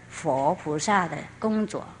的佛菩萨的工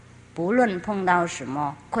作。不论碰到什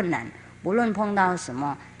么困难，不论碰到什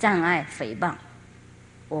么障碍诽谤，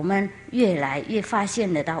我们越来越发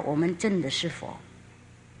现得到我们真的是佛，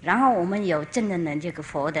然后我们有真正的这个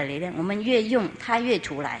佛的力量，我们越用它越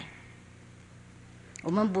出来，我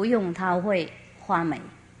们不用它会花美。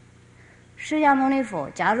释迦牟尼佛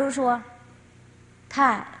假如说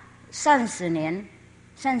他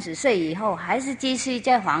30岁以后还是继续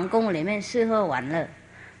在皇宫里面吃喝玩乐，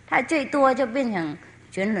他最多就变成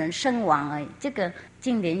全人身亡而已，这个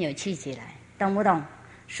经典有记起来，懂不懂？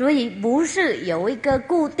所以不是有一个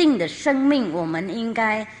固定的生命我们应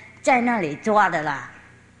该在那里抓的啦。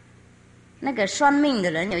那个算命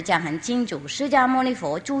的人有讲很清楚，释迦牟尼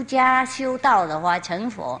佛出家修道的话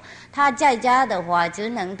成佛，他在家的话只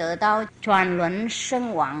能得到转轮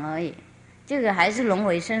身亡而已，这个还是轮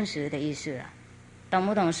回生死的意思啦，懂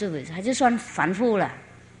不懂？是不是还是算凡夫了？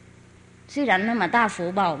虽然那么大福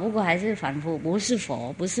报，不过还是凡夫，不是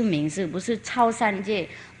佛，不是明士，不是超三界，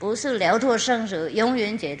不是了脱生死永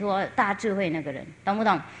远解脱大智慧那个人，懂不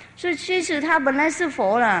懂？所以其实他本来是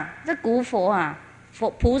佛了，这古佛啊，佛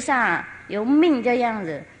菩萨有命这样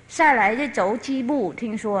子下来就走7步，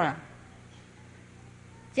听说了，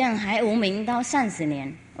这样还无名到30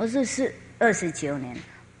年，或是29年。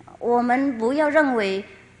我们不要认为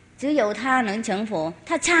只有他能成佛，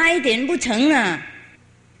他差一点不成啊。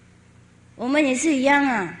我们也是一样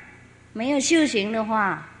啊，没有修行的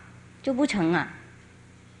话就不成啊。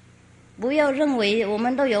不要认为我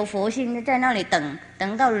们都有佛性，在那里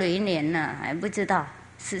等到驴年了还不知道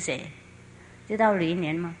是谁，知道驴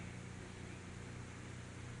年吗？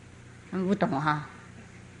不懂哈。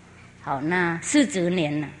好，那狮子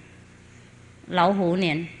年了，老虎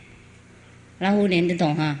年就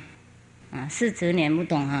懂哈，狮子年不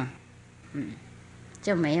懂哈，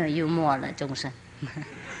就没有幽默了众生。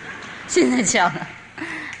现在笑了，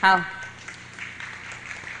好，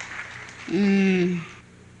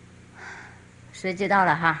谁知道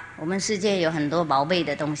了哈？我们世界有很多宝贝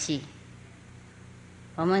的东西，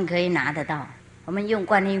我们可以拿得到，我们用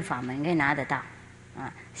观音法门可以拿得到，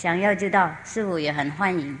想要知道，师父也很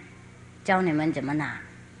欢迎教你们怎么拿，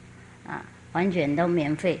完全都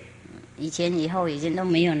免费，以前以后已经都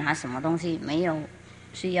没有拿什么东西，没有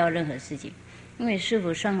需要任何事情，因为师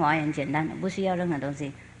父生活很简单，不需要任何东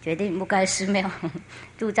西。决定不盖寺庙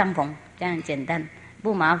住帐篷，这样简单，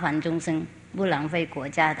不麻烦众生，不浪费国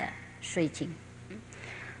家的税金。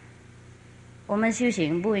我们修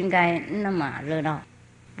行不应该那么热闹，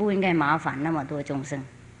不应该麻烦那么多众生，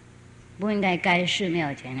不应该盖寺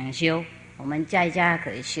庙才能修，我们在家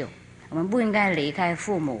可以修。我们不应该离开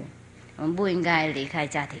父母，我们不应该离开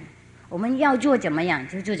家庭，我们要做怎么样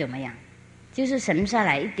就做怎么样，就是省下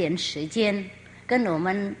来一点时间，跟我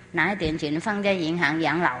们拿一点钱放在银行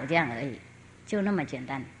养老这样而已，就那么简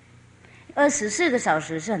单。24个小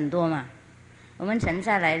时是很多嘛，我们省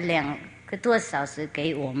下来2个多小时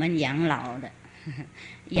给我们养老的，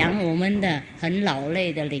养我们的很劳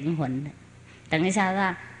累的灵魂的。等一下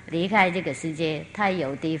他离开这个世界，他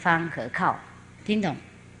有地方可靠，听懂？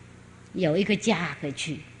有一个家可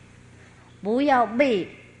去，不要被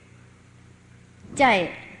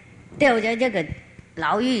掉在这个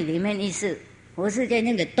牢狱里面一世，或是在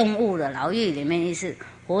那个动物的牢狱里面一世，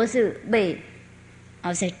或是被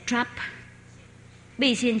trap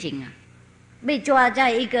被陷阱被抓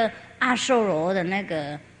在一个阿修罗的那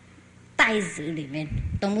个袋子里面，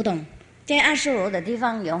懂不懂？在阿修罗的地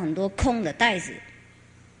方有很多空的袋子，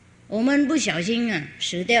我们不小心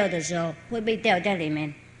死掉的时候会被掉在里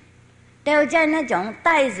面，掉在那种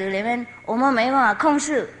袋子里面，我们没办法控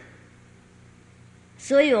制，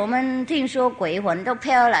所以我们听说鬼魂都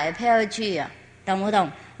飘来飘去懂不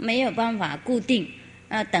懂？没有办法固定，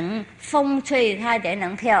等风吹它才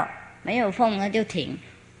能飘，没有风它就停，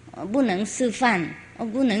不能吃饭，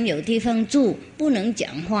不能有地方住，不能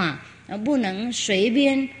讲话，不能随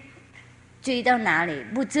便追到哪里，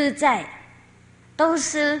不自在，都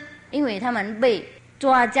是因为他们被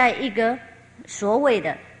抓在一个所谓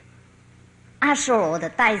的阿修罗的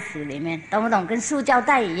袋子里面，懂不懂？跟塑胶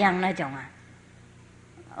袋一样那种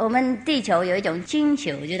我们地球有一种金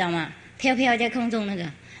球，知道吗？飘飘在空中那个，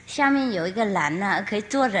下面有一个篮可以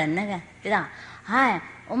坐人那个，知道？哎，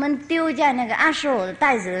我们丢在那个阿修罗的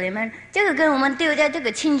袋子里面，这个跟我们丢在这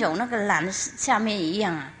个青种那个篮下面一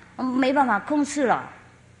样啊，我们没办法控制了。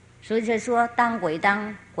所以就说当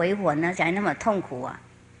鬼魂呢，才那么痛苦啊，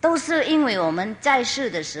都是因为我们在世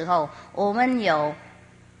的时候，我们有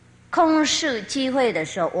控制机会的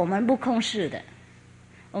时候，我们不控制的，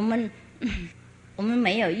我们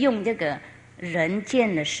没有用这个人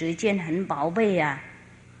间的时间很宝贝啊，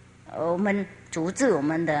我们阻止我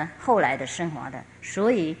们的后来的生活的，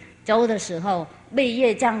所以走的时候被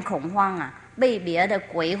业障恐慌啊，被别的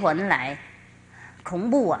鬼魂来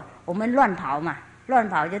恐怖啊，我们乱跑嘛，乱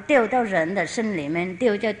跑就掉到人的身里面，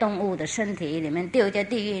掉在动物的身体里面，掉在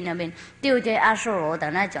地狱那边，掉在阿修罗的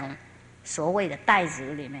那种所谓的袋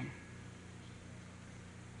子里面，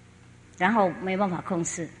然后没办法控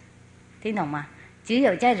制，听懂吗？只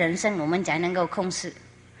有在人生我们才能够控制，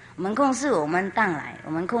我们控制我们当来，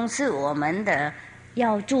我们控制我们的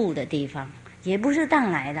要住的地方，也不是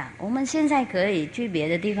当来的，我们现在可以去别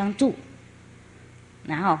的地方住，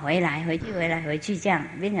然后回来回去，这样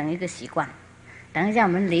变成一个习惯。等一下我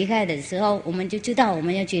们离开的时候，我们就知道我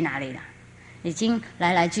们要去哪里了，已经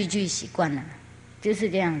来去习惯了，就是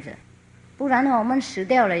这样子。不然的话，我们死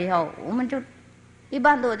掉了以后，我们就一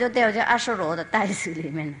般都就掉在阿修罗的袋子里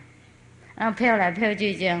面了，然后飘来飘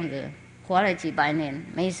去这样子，活了几百年，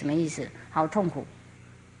没什么意思，好痛苦。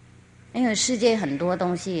因为世界很多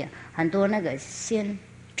东西，很多那个陷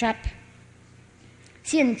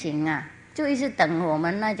阱啊，就一直等我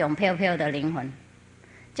们那种飘飘的灵魂。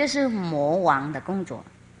这是魔王的工作，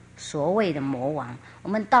所谓的魔王，我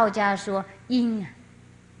们道家说阴啊，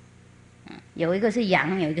有一个是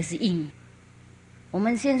阳，有一个是阴。我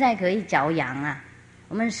们现在可以找阳啊，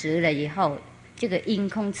我们死了以后，这个阴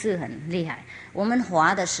控制很厉害。我们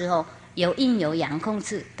活的时候有阴有阳控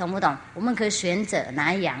制，懂不懂？我们可以选择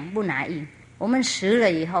拿阳不拿阴。我们死了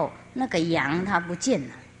以后，那个阳它不见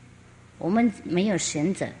了，我们没有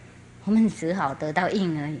选择，我们只好得到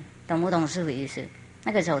阴而已，懂不懂是不是意思？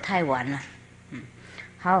那个时候太晚了。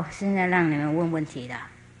好，现在让你们问问题了，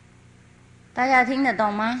大家听得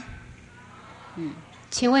懂吗？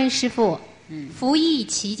请问师父，服役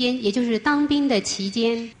期间，也就是当兵的期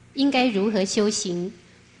间，应该如何修行？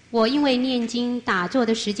我因为念经打坐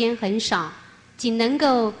的时间很少，仅能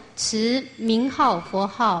够持名号佛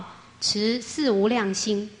号，持四无量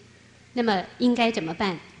心，那么应该怎么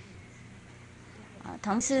办？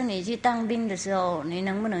同事，你去当兵的时候，你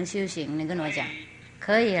能不能修行？你跟我讲。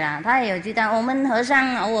可以啦，他也有去当，我们和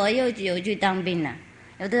尚我又有去当兵了，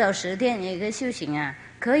有的有10天有一个修行啊，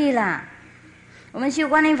可以啦。我们修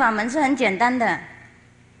观音法门是很简单的，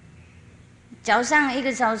早上1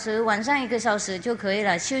个小时，晚上1个小时就可以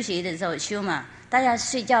了。休息的时候修嘛，大家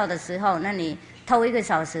睡觉的时候，那你偷1个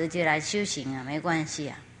小时就来修行啊，没关系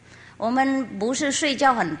啊。我们不是睡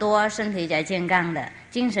觉很多身体才健康的，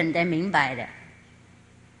精神才明白的，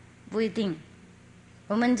不一定。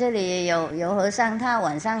我们这里有和尚，他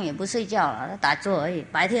晚上也不睡觉了，他打坐而已，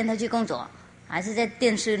白天他去工作，还是在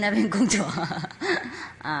电视那边工作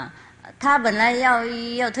啊。他本来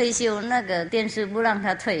要退休，那个电视不让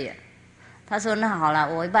他退了，他说那好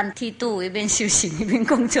了，我一边剃度一边修行一边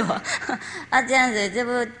工作。这样子，这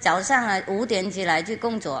不早上5点起来去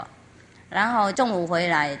工作，然后中午回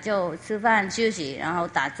来就吃饭休息，然后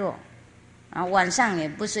打坐，然后晚上也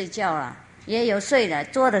不睡觉了，也有睡的，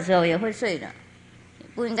坐的时候也会睡的。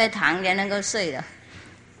不应该躺也能够睡的，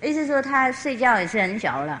意思说他睡觉也是很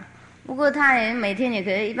小了，不过他也每天也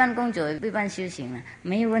可以一半工作一半修行了，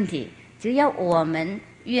没有问题。只要我们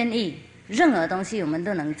愿意，任何东西我们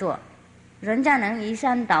都能做。人家能移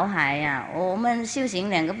山倒海呀，我们修行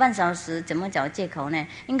2个半小时，怎么找借口呢？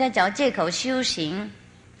应该找借口修行，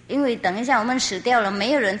因为等一下我们死掉了，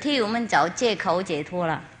没有人替我们找借口解脱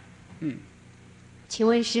了。请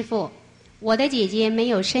问师父，我的姐姐没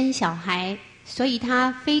有生小孩，所以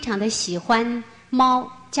她非常的喜欢猫，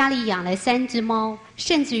家里养了3只猫，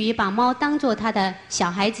甚至于把猫当作她的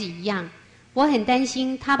小孩子一样。我很担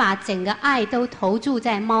心她把整个爱都投注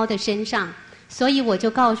在猫的身上，所以我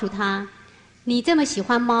就告诉她，你这么喜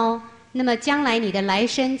欢猫，那么将来你的来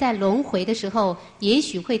生在轮回的时候，也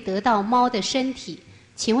许会得到猫的身体。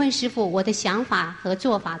请问师父，我的想法和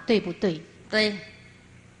做法对不对？对，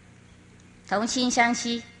同心相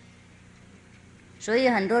惜。所以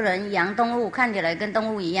很多人养动物看起来跟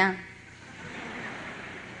动物一样，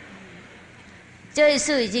这一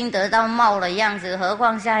次已经得到猫的样子，何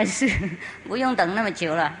况下一次不用等那么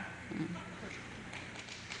久了。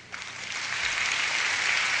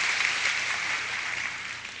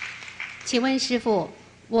请问师父，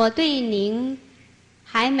我对您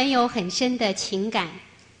还没有很深的情感，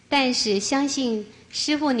但是相信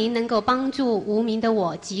师父您能够帮助无明的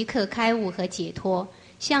我即刻开悟和解脱，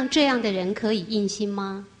像这样的人可以印心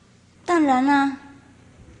吗？当然啦。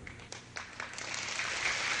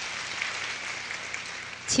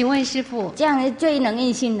请问师父，这样是最能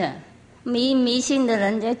印心的，迷信的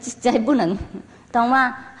人才不能，懂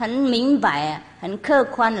吗？很明白啊，很客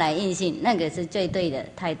观来印心，那个是最对的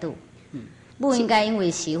态度。不应该因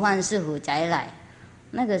为喜欢师父才来，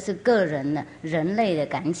那个是个人的人类的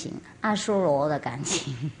感情，阿修罗的感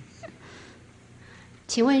情。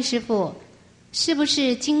请问师父，是不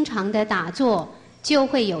是经常的打坐就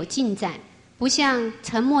会有进展？不像《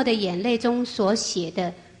沉默的眼泪》中所写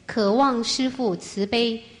的，渴望师父慈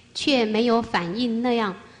悲，却没有反应那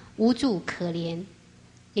样无助可怜。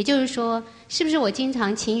也就是说，是不是我经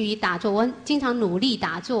常勤于打坐，我经常努力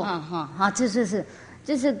打坐？好，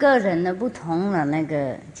这是个人的不同的那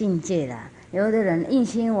个境界啦。有的人印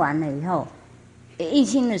心完了以后，印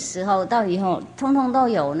心的时候到以后，通通都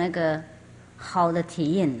有那个好的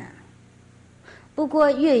体验了。不过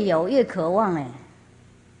越有越渴望哎，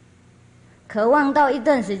渴望到一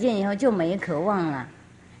段时间以后就没渴望了，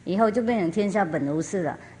以后就变成天下本无事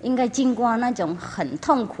了。应该经过那种很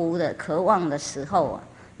痛苦的渴望的时候啊，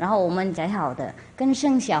然后我们才好的，跟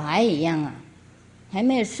生小孩一样啊。还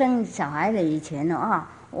没有生小孩的以前呢啊，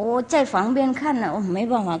我在旁边看了，我没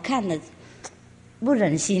办法看了，不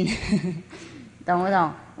忍心，懂不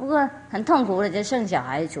懂？不过很痛苦的就生小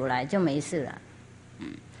孩出来就没事了。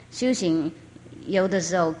修行有的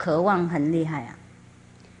时候渴望很厉害啊。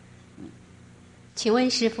请问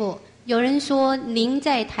师父，有人说您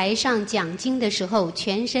在台上讲经的时候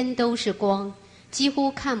全身都是光，几乎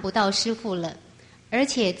看不到师父了，而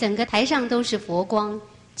且整个台上都是佛光。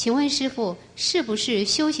请问师父，是不是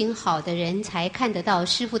修行好的人才看得到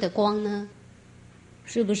师父的光呢？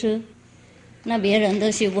是不是？那别人都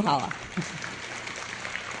修不好啊。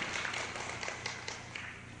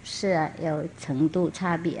是啊，有程度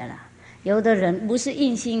差别啦。有的人不是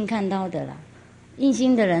印心看到的啦，印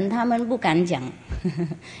心的人他们不敢讲，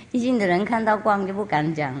印心的人看到光就不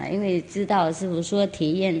敢讲了，因为知道师父说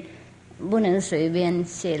体验不能随便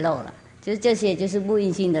泄露了，就这些就是不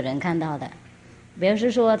印心的人看到的。表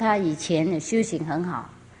示说他以前的修行很好，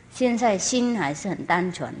现在心还是很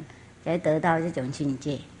单纯，才得到这种境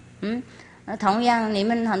界。那同样你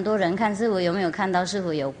们很多人看师父有没有看到师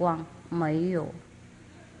父有光？没有。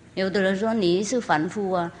有的人说你是凡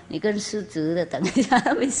夫啊，你跟失职的，等一下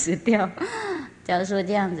会死掉。假如说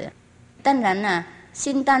这样子，当然啦，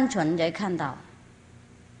心单纯才看到。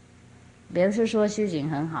表示说修行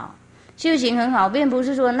很好，修行很好，并不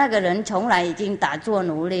是说那个人从来已经打坐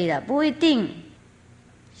努力了，不一定。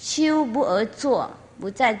修不而坐，不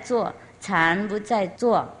再坐；禅不再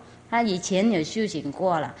坐。他以前有修行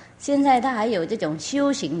过了，现在他还有这种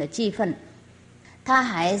修行的气氛，他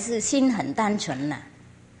还是心很单纯呢，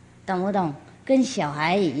懂不懂？跟小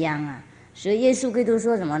孩一样啊。所以耶稣基督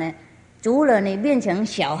说什么呢？除了你变成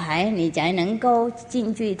小孩，你才能够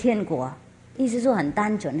进去天国。意思说很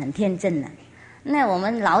单纯、很天真的。那我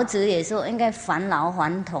们老子也说应该返老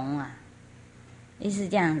还童啊。意思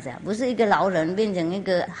这样子啊，不是一个老人变成一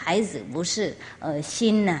个孩子，不是，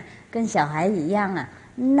心啊跟小孩一样啊，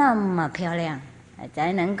那么漂亮，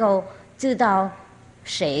才能够知道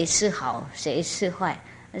谁是好，谁是坏，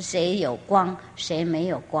谁有光，谁没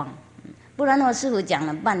有光。不然我师父讲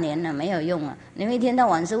了半年了没有用啊！你们一天到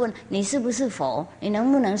晚是问你是不是佛，你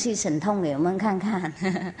能不能去神通给我们看看？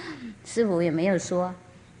师父也没有说，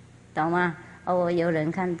懂吗？有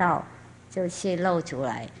人看到就泄露出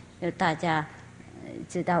来，就大家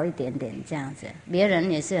知道一点点这样子，别人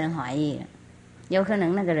也是很怀疑，有可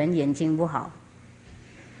能那个人眼睛不好。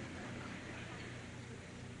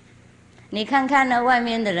你看看呢，外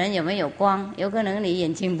面的人有没有光？有可能你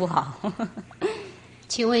眼睛不好。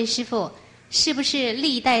请问师父，是不是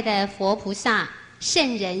历代的佛菩萨、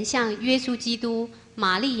圣人，像耶稣基督、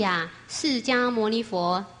玛利亚、释迦牟尼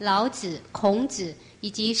佛、老子、孔子以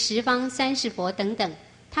及十方三世佛等等，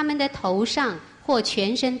他们的头上或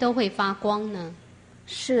全身都会发光呢？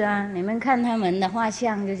是啊，你们看他们的画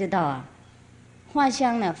像就知道啊。画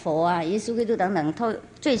像呢，佛啊、耶稣基督等等，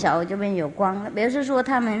最少这边有光，表示说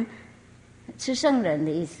他们是圣人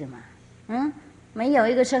的意思嘛。没有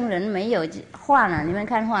一个圣人没有画呢，你们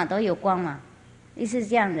看画都有光嘛，意思是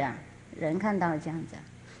这样子啊。人看到这样子啊，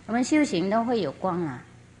我们修行都会有光啊。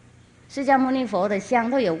释迦牟尼佛的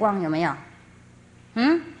像都有光，有没有？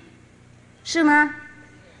是吗？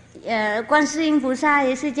观世音菩萨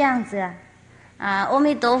也是这样子啊。阿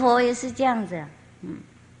弥陀佛也是这样子啊。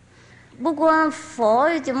不过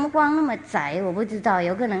佛怎么光那么窄，我不知道，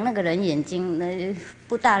有可能那个人眼睛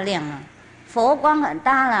不大亮啊。佛光很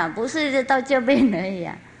大了，不是到这边而已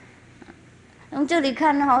啊。从这里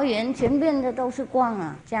看好远，前面的都是光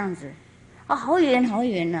啊，这样子，好远好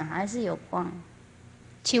远呢，还是有光。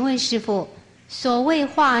请问师父，所谓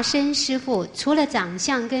化身师父，除了长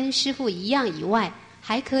相跟师父一样以外，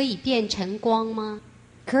还可以变成光吗？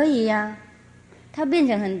可以呀，它变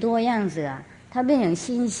成很多样子啊，它变成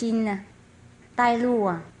星星啊，带路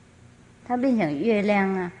啊，它变成月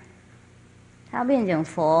亮啊，它变成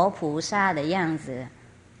佛菩萨的样子。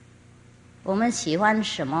我们喜欢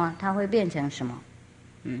什么，它会变成什么。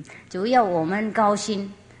只要我们高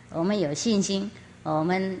兴，我们有信心，我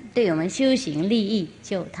们对我们修行利益，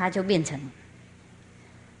它就变成。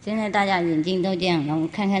现在大家眼睛都这样，然后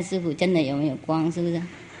看看师父真的有没有光，是不是？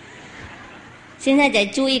现在才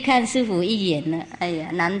注意看师父一眼呢，哎呀，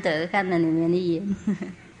难得看了你们一眼。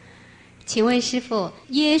请问师父，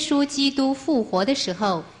耶稣基督复活的时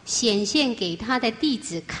候，显现给他的弟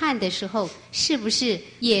子看的时候，是不是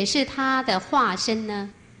也是他的化身呢？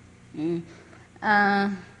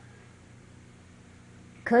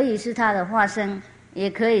可以是他的化身，也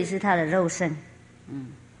可以是他的肉身。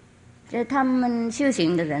就他们修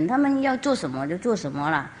行的人，他们要做什么就做什么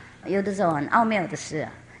了。有的时候很奥妙的事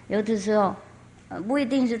啊，有的时候不一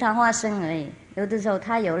定是他化身而已，有的时候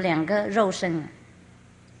他有2个肉身，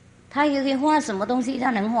他也可以画什么东西，他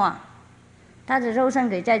能画。他的肉身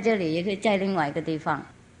可以在这里，也可以在另外一个地方，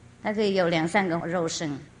他可以有2、3个肉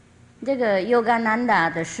身。这个优伽南达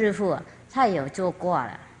的师父他有做过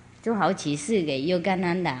了，就好启示给优伽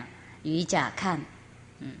南达瑜伽看。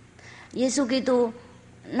耶稣基督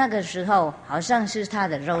那个时候好像是他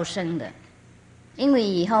的肉身的，因为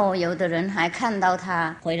以后有的人还看到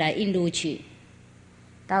他回来印度去，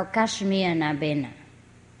到喀什米尔那边了，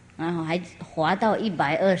然后还活到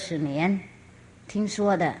120年，听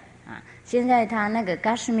说的啊。现在他那个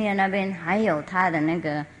喀什米尔那边还有他的那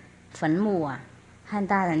个坟墓啊，和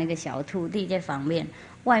他的那个小徒弟在旁边，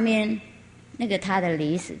外面那个他的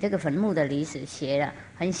历史，这个坟墓的历史写了，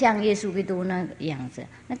很像耶稣基督那个样子。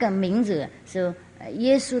那个名字是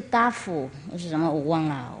耶稣大夫是什么我忘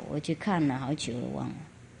了，我去看了好久了忘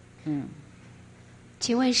了。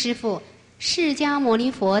请问师父，释迦牟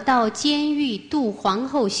尼佛到监狱度皇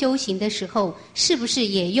后修行的时候，是不是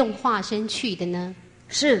也用化身去的呢？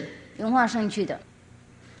是用化身去的，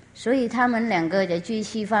所以他们2个就去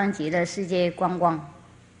西方极乐世界观光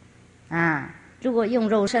啊。如果用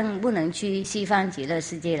肉身不能去西方极乐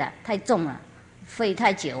世界了，太重了，飞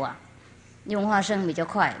太久啊。用化身比较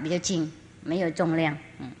快，比较轻，没有重量。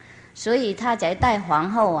所以他才带皇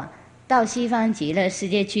后啊到西方极乐世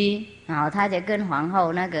界去，然后他才跟皇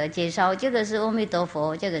后那个介绍，这个是阿弥陀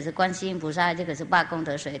佛，这个是观世音菩萨，这个是八功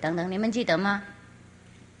德水等等，你们记得吗？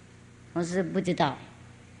我是不知道，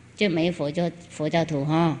就没佛教徒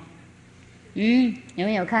哈。有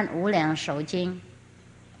没有看《无量寿经》？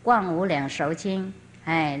观无量寿经，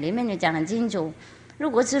里面就讲很清楚，如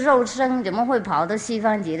果是肉身，怎么会跑到西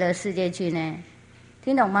方极乐世界去呢？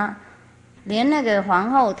听懂吗？连那个皇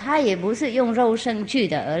后，她也不是用肉身去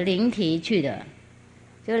的，而灵体去的，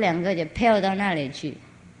就2个就飘到那里去。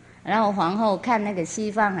然后皇后看那个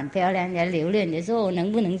西方很漂亮，也留恋，就说我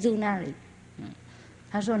能不能住那里？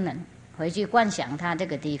她说能，回去观想她这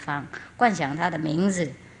个地方，观想她的名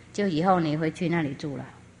字，就以后你会去那里住了。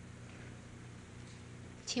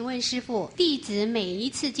请问师父，弟子每一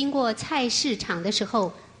次经过菜市场的时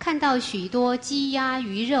候，看到许多鸡鸭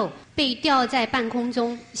鱼肉被吊在半空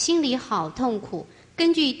中，心里好痛苦。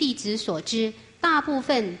根据弟子所知，大部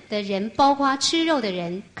分的人，包括吃肉的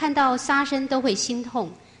人，看到杀生都会心痛，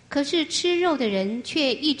可是吃肉的人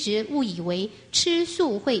却一直误以为吃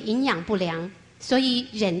素会营养不良，所以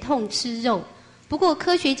忍痛吃肉。不过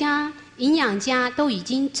科学家、营养家都已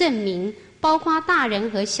经证明，包括大人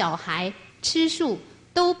和小孩吃素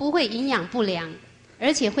都不会营养不良，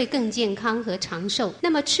而且会更健康和长寿。那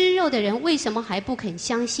么吃肉的人为什么还不肯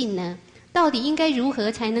相信呢？到底应该如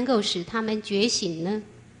何才能够使他们觉醒呢？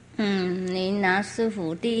你拿师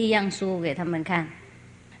父第1样书给他们看，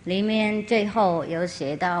里面最后有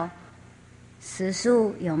写到吃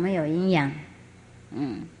素有没有营养，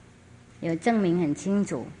有证明很清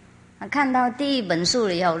楚。看到第1本书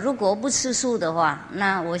了以后，如果不吃素的话，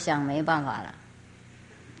那我想没办法了，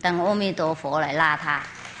等阿弥陀佛来拉他。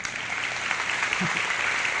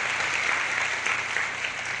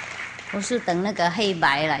不是等那个黑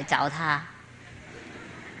白来找他。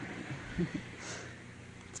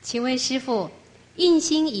请问师父，印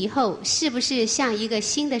心以后是不是像一个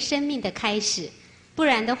新的生命的开始？不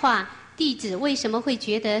然的话，弟子为什么会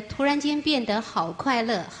觉得突然间变得好快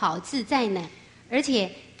乐、好自在呢？而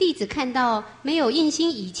且弟子看到没有印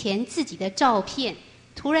心以前自己的照片，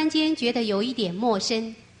突然间觉得有一点陌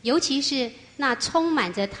生，尤其是那充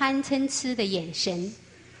满着贪嗔痴的眼神。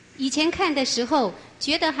以前看的时候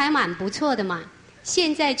觉得还蛮不错的嘛，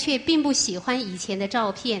现在却并不喜欢以前的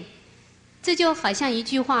照片。这就好像一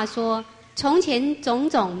句话说，从前种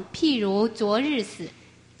种譬如昨日死，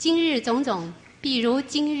今日种种譬如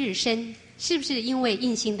今日生，是不是因为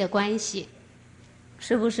印心的关系？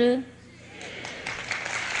是不是？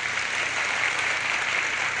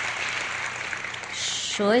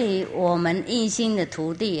所以我们印心的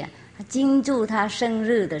徒弟啊，经祝他生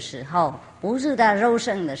日的时候，不是他肉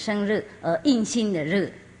身的生日，而印心的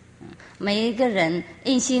日。每一个人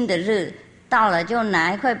印心的日到了，就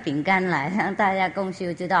拿一块饼干来，让大家共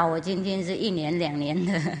修，知道我今天是1年2年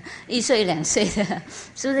的，1岁2岁的，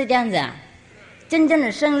是不是这样子啊？真正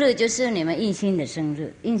的生日就是你们印心的生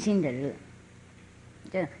日，印心的日，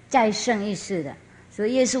就再生一世的。所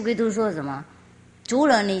以耶稣基督说什么？除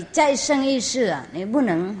了你再生一世啊，你不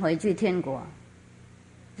能回去天国，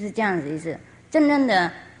是这样子意思。真正的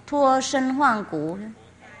脱身换骨，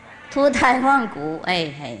脱胎换骨，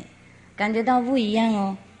感觉到不一样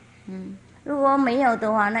哦。如果没有的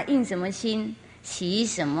话，那印什么心，起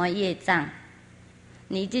什么业障？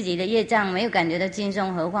你自己的业障没有感觉到轻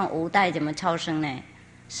松，何况无代怎么超生呢？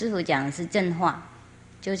师父讲的是真话，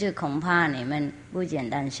就是恐怕你们不简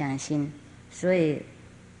单相信，所以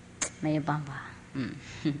没有办法。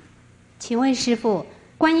请问师父，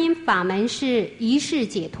观音法门是一世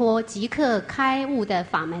解脱即刻开悟的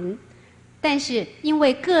法门，但是因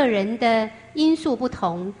为个人的因素不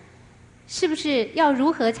同，是不是要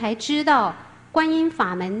如何才知道观音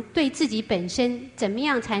法门对自己本身怎么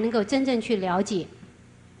样才能够真正去了解？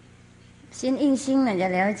先印心了再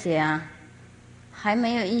了解啊，还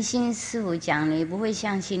没有印心，师父讲你不会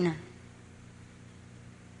相信啊。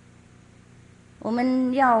我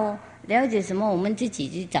们要了解什么，我们自己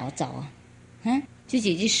去找啊，自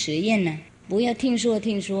己去实验呢，不要听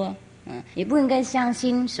说，也不应该相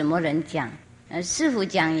信什么人讲，师父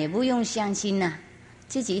讲也不用相信呐，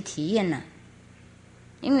自己体验呐。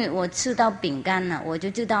因为我吃到饼干了，我就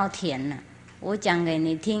知道甜了，我讲给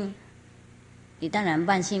你听，你当然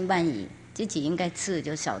半信半疑，自己应该吃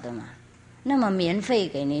就晓得嘛。那么免费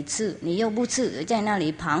给你吃，你又不吃，在那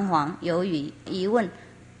里彷徨犹豫疑问，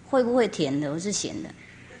会不会甜的或是咸的？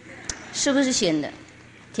是不是咸的？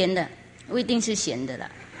甜的不一定是咸的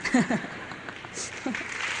啦。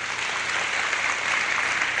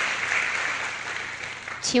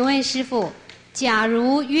请问师父，假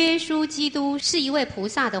如约书基督是一位菩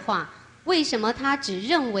萨的话，为什么他只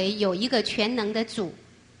认为有一个全能的主，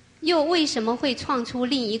又为什么会创出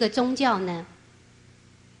另一个宗教呢？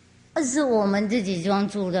是我们自己装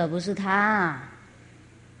出的，不是他。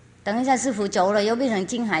等一下师父走了，又变成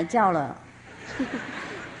金海教了。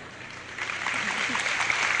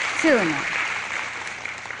是呢，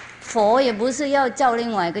佛也不是要教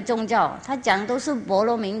另外一个宗教，他讲都是婆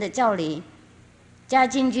罗门的教理，加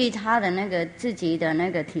进去他的那个自己的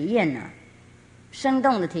那个体验啊，生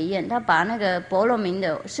动的体验，他把那个婆罗门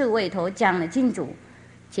的四位头讲了清楚，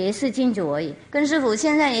解释清楚而已，跟师父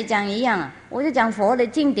现在也讲一样啊，我就讲佛的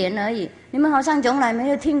经典而已，你们好像从来没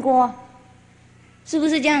有听过，是不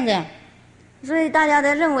是这样的？所以大家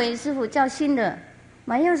都认为师父教新的，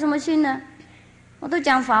没有什么新的。我都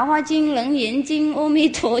讲《法华经》《楞严经》《阿弥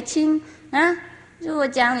陀经》啊，如果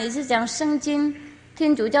讲你是讲圣经，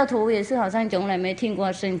天主教徒也是好像从来没听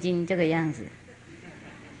过圣经这个样子。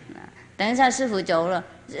等一下师父走了，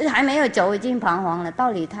还没有走已经彷徨了，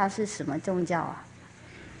到底他是什么宗教啊？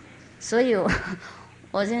所以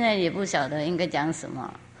我现在也不晓得应该讲什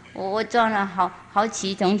么。我装了好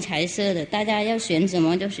几种彩色的，大家要选什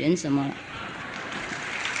么就选什么了。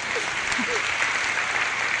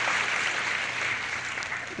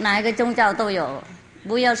哪一个宗教都有，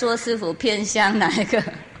不要说师父偏向哪一个。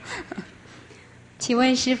请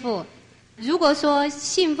问师父，如果说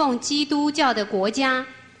信奉基督教的国家，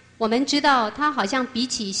我们知道它好像比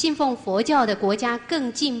起信奉佛教的国家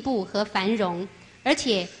更进步和繁荣，而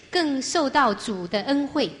且更受到主的恩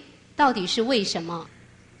惠，到底是为什么？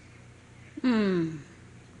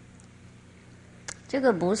这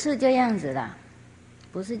个不是这样子的，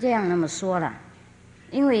不是这样那么说了，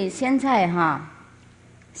因为现在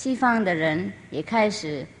西方的人也开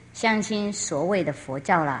始相信所谓的佛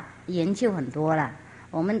教了，研究很多了。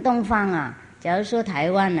我们东方啊，假如说台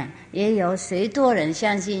湾呢，也有许多人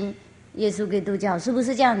相信耶稣基督教，是不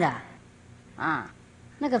是这样的啊？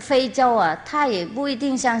那个非洲啊，他也不一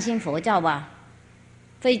定相信佛教吧？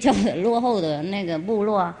非洲的落后的那个部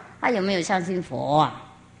落，他有没有相信佛啊？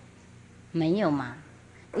没有嘛。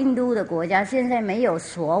印度的国家现在没有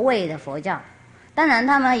所谓的佛教，当然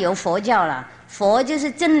他们有佛教了，佛就是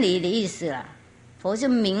真理的意思了，佛是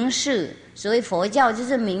明示，所以佛教就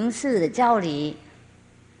是明示的教理。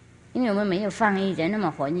因为我们没有放逸人那么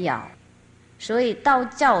混淆，所以道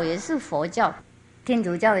教也是佛教，天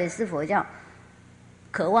主教也是佛教，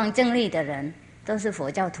渴望真理的人都是佛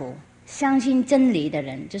教徒，相信真理的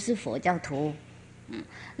人就是佛教徒。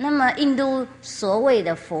那么印度所谓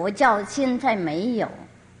的佛教现在没有，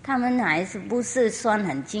他们还是不是算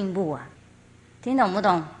很进步啊？听懂不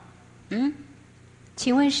懂？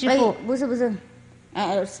请问师父，不是，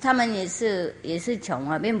他们也是穷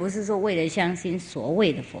啊，并不是说为了相信所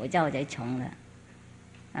谓的佛教才穷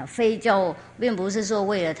的。非教并不是说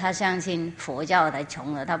为了他相信佛教才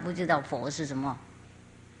穷了，他不知道佛是什么。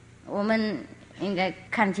我们应该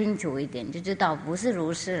看清楚一点，就知道不是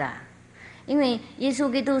如是啦。因为耶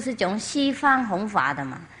稣基督是从西方弘法的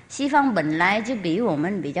嘛，西方本来就比我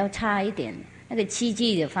们比较差一点，那个奇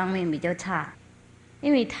迹的方面比较差，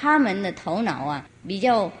因为他们的头脑啊比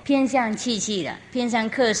较偏向气气的，偏向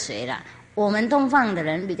科学的，我们东方的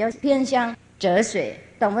人比较偏向哲学，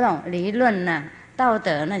懂不懂？理论啊道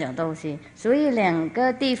德那种东西，所以两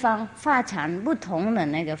个地方发展不同的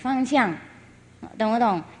那个方向，懂不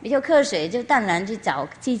懂？比较科学就当然去找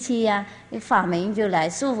机器啊，发明就来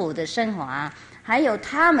舒服的生活啊。还有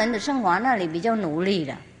他们的生活那里比较努力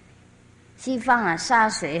的，西方啊下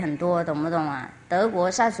水很多，懂不懂啊？德国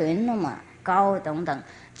下水那么高等等，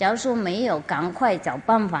假如说没有赶快找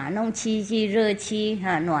办法弄气气热气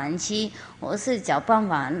暖气，或是找办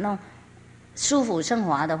法弄舒服生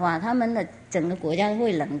活的话，他们的整个国家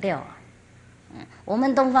会冷掉啊。我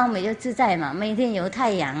们东方比较自在嘛，每天有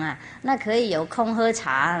太阳啊，那可以有空喝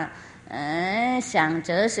茶，想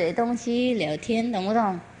哲学东西聊天，懂不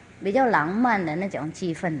懂？比较浪漫的那种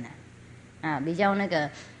气氛的，比较那个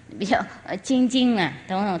比较静静啊，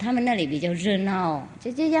懂不懂？他们那里比较热闹，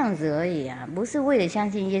就这样子而已啊，不是为了相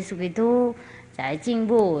信耶稣基督才进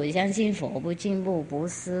步，相信佛不进步，不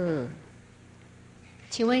是。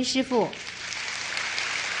请问师父，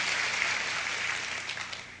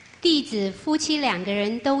弟子夫妻2个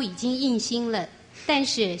人都已经印心了，但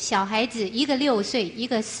是小孩子一个6岁，一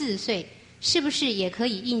个4岁，是不是也可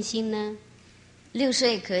以印心呢？6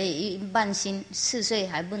岁可以印半心，4岁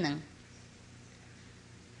还不能。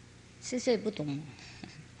4岁不懂，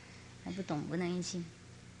还不懂，不能印心。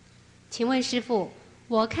请问师父，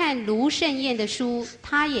我看卢胜彦的书，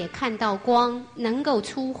他也看到光能够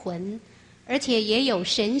出魂，而且也有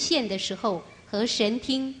神现的时候和神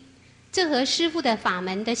听，这和师父的法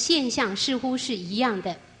门的现象似乎是一样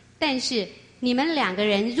的，但是你们2个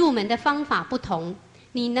人入门的方法不同，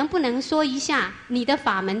你能不能说一下你的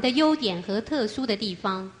法门的优点和特殊的地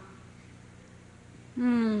方？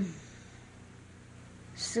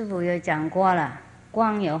师父有讲过了，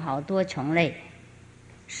光有好多种类，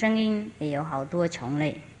声音也有好多种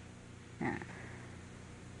类。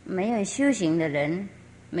没有修行的人，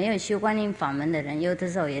没有修观音法门的人，有的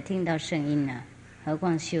时候也听到声音啊，何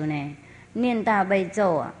况修呢？念大悲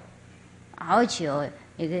咒啊，好久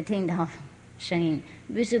也可以听到声音，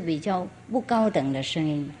不是比较不高等的声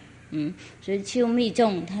音。所以修密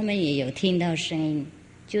宗他们也有听到声音，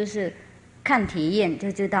就是看体验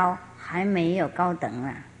就知道还没有高等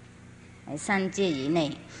啊。3界以内，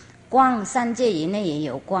光3界以内也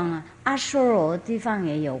有光啊，阿修罗地方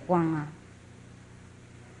也有光啊。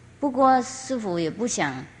不过师父也不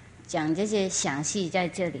想讲这些详细在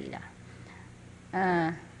这里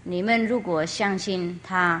了。你们如果相信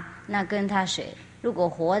他，那跟他学；如果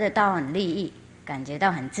活得到很利益，感觉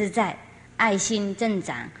到很自在，爱心增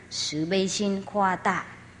长，慈悲心扩大，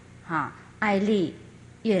爱力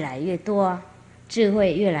越来越多，智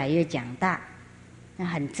慧越来越强大，那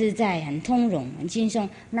很自在，很通融，很轻松，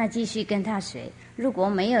那继续跟他学。如果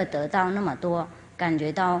没有得到那么多，感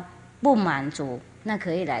觉到不满足，那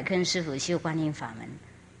可以来跟师父修观音法门，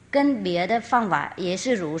跟别的方法也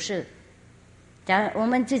是如是。我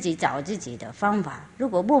们自己找自己的方法，如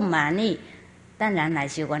果不满意，当然来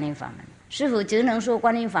修观音法门。师父只能说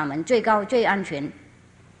观音法门最高、最安全、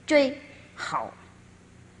最好。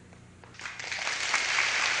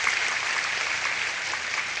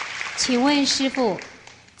请问师父，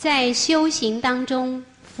在修行当中，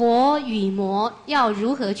佛与魔要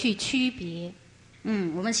如何去区别？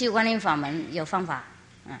我们修观音法门有方法，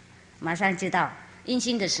马上知道。印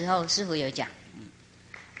心的时候，师父有讲。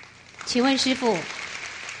请问师父，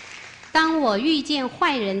当我遇见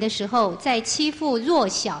坏人的时候，在欺负弱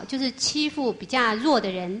小，就是欺负比较弱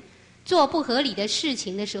的人，做不合理的事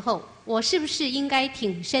情的时候，我是不是应该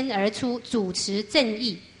挺身而出，主持正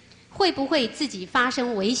义？会不会自己发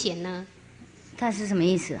生危险呢？他是什么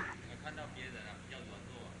意思啊？看到别人比较软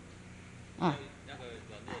弱那个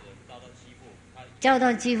软弱的遭到欺负，遭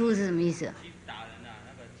到欺负是什么意思？打人那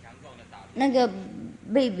个强壮的打人。那个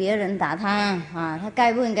被别人打他他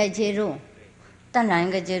该不应该介入？当然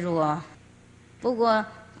应该介入哦，不过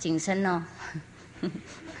谨慎哦，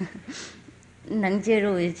能介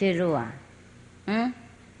入就介入啊，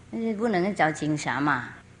不能找警察嘛。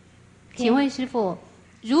请问师父，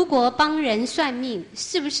如果帮人算命，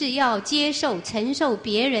是不是要承受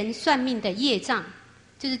别人算命的业障，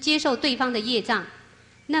就是接受对方的业障？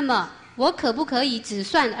那么我可不可以只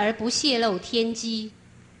算而不泄露天机？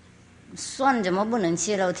算怎么不能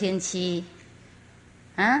泄露天机？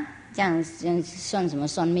啊，这样算什么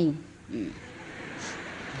算命？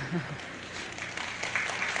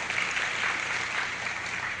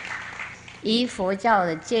以佛教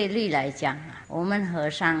的戒律来讲啊，我们和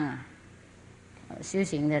尚啊，修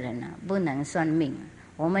行的人啊，不能算命。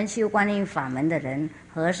我们修观音法门的人，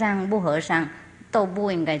和尚不和尚都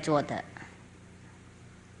不应该做的。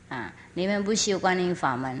啊，你们不修观音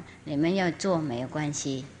法门，你们要做没有关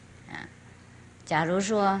系啊。假如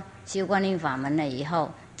说修观音法门了以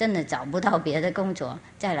后，真的找不到别的工作，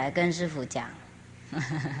再来跟师父讲，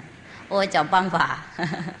我找办法。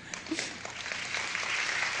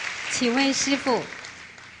请问师父，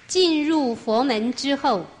进入佛门之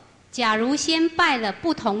后，假如先拜了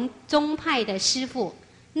不同宗派的师父，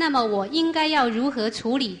那么我应该要如何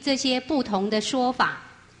处理这些不同的说法？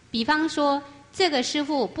比方说，这个师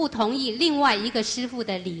父不同意另外一个师父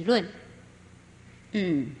的理论。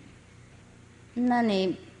那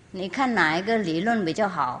你看哪一个理论比较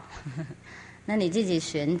好？那你自己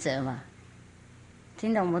选择嘛。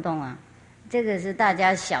听懂不懂啊？这个是大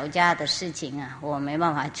家小家的事情啊，我没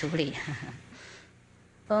办法处理。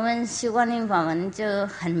我们修观音法门就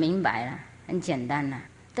很明白了，很简单了。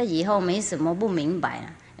但以后没什么不明白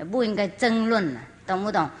了，也不应该争论了，懂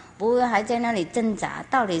不懂？不会还在那里挣扎，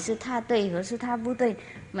到底是他对还是他不对？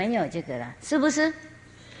没有这个了，是不是？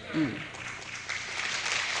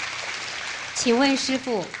请问师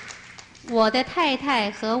父，我的太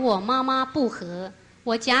太和我妈妈不和，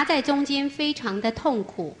我夹在中间非常的痛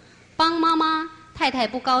苦。帮妈妈，太太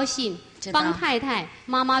不高兴；帮太太，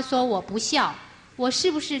妈妈说我不孝。我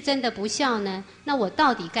是不是真的不孝呢？那我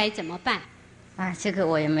到底该怎么办？啊，这个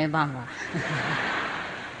我也没办法。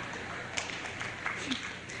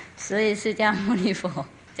所以释迦牟尼佛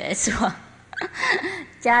在说，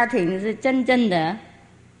家庭是真正的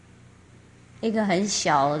一个很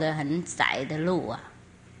小的、很窄的路啊，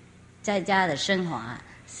在家的生活啊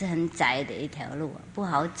是很窄的一条路啊，不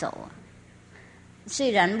好走啊。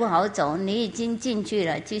虽然不好走，你已经进去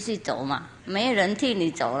了，继续走嘛，没人替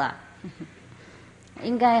你走了。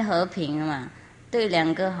应该和平嘛，对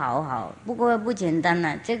两个好。不过不简单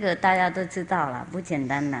了，这个大家都知道了，不简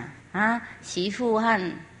单了啊！媳妇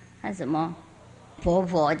和什么婆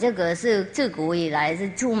婆，这个是自古以来是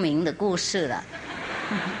著名的故事了。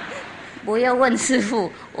不要问师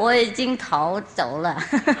父，我已经逃走了。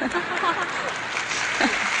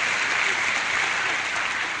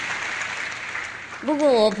不过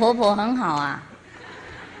我婆婆很好啊，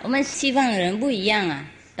我们西方的人不一样啊，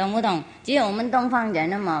懂不懂？只有我们东方人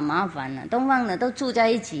那么麻烦了，东方的都住在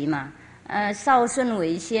一起嘛，孝顺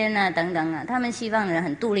为先啊，等等啊，他们西方人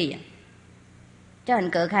很独立啊，就很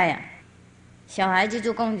隔开啊。小孩子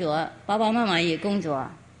就工作，爸爸妈妈也工作，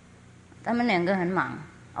他们两个很忙，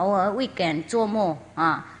偶尔 weekend 周末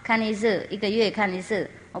啊看一次，一个月看一次，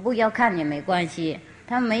我不要看也没关系。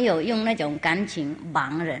他没有用那种感情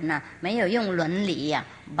绑人啊，没有用伦理啊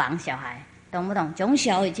绑小孩，懂不懂？从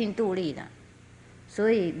小已经独立了，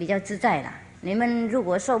所以比较自在了。你们如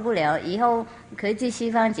果受不了，以后可以去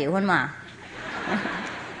西方结婚嘛。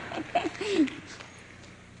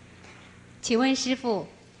请问师父，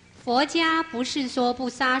佛家不是说不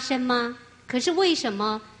杀生吗？可是为什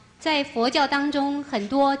么在佛教当中很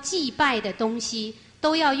多祭拜的东西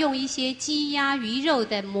都要用一些鸡鸭鱼肉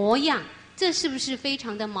的模样？这是不是非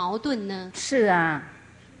常的矛盾呢？是啊，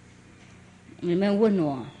你们问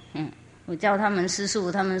我，我叫他们师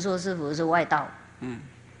父，他们说师父是外道，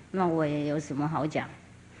那我也有什么好讲？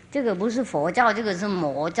这个不是佛教，这个是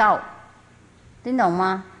魔教，听懂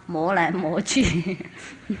吗？磨来磨去，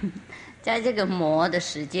在这个磨的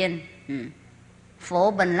时间，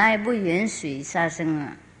佛本来不允许杀生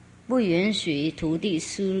啊，不允许徒弟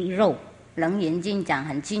吃肉，《楞严经》讲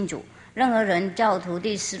很清楚。任何人叫徒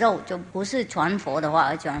弟吃肉，就不是传佛的话，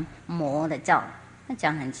而传魔的教，那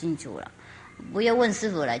讲很清楚了。不要问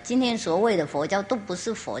师父了，今天所谓的佛教都不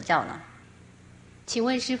是佛教了。请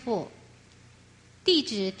问师父，弟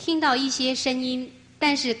子听到一些声音，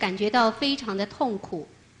但是感觉到非常的痛苦。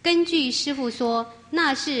根据师父说，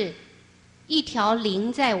那是一条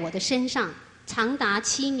灵在我的身上，长达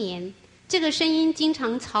7年。这个声音经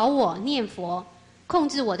常吵我念佛，控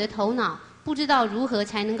制我的头脑。不知道如何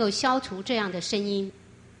才能够消除这样的声音。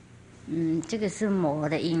这个是魔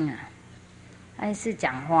的因啊，还是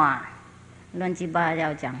讲话，乱七八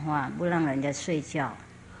糟讲话，不让人家睡觉。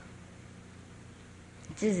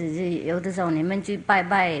即使是有的时候你们去拜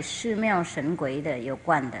拜寺庙神鬼的有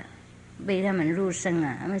关的，被他们入声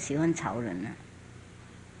啊，他们喜欢吵人啊。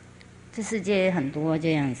这世界很多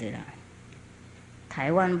这样子的，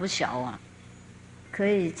台湾不小啊，可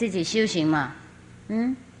以自己修行嘛，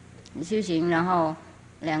修行，然后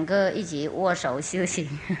2个一起握手修行，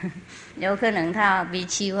有可能他脾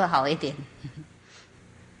气会好一点。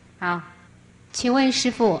好，请问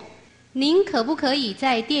师父，您可不可以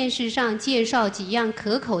在电视上介绍几样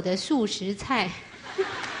可口的素食菜，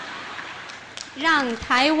让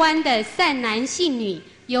台湾的善男信女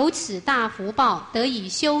有此大福报，得以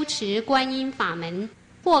修持观音法门，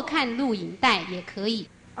或看录影带也可以。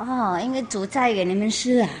哦，应该煮菜给你们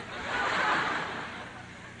吃啊。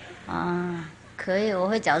啊，可以，我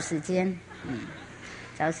会找时间，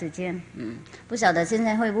找时间，不晓得现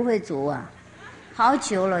在会不会煮啊？好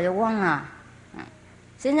久了，也忘了，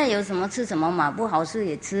现在有什么吃什么嘛，不好吃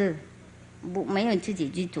也吃，没有自己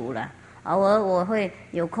去煮了。偶尔我会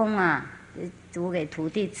有空啊，煮给徒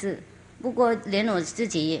弟吃。不过连我自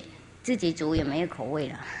己煮也没有口味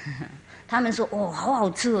了。他们说哦，好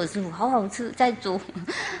好吃哦，师父，好好吃，再煮。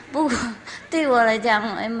不过对我来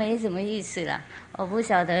讲，没什么意思了。我不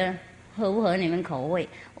晓得合不合你们口味，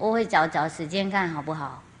我会找时间看好不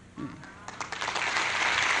好？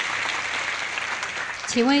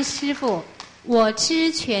请问师父，我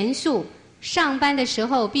吃全素，上班的时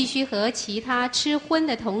候必须和其他吃荤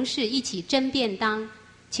的同事一起蒸便当，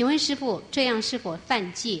请问师父，这样是否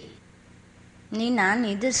犯戒？你拿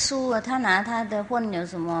你的素啊，他拿他的荤有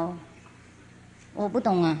什么？我不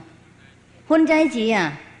懂啊，混在一起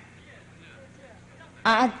啊？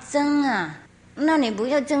啊，蒸啊？那你不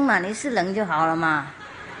要蒸嘛，你是冷就好了嘛。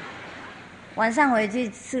晚上回去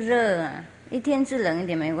吃热啊，一天吃冷一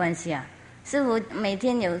点没关系啊。师父每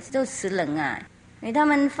天都吃冷啊，因为他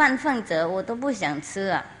们饭放着我都不想吃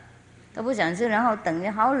啊，都不想吃，然后等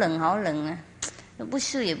着好冷好冷啊，不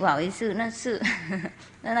试也不好意思，那试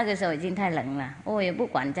那个时候已经太冷了，我也不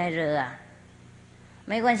管再热啊，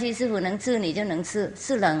没关系，师父能吃你就能吃，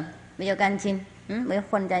是冷比较干净，没有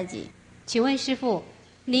混在一起。请问师父，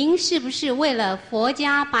您是不是为了佛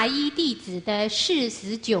家白衣弟子的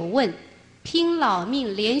49问，拼老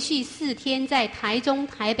命连续4天在台中、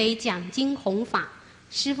台北讲经弘法？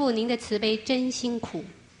师父您的慈悲真辛苦。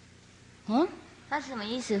他什么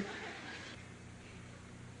意思？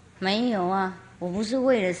没有啊，我不是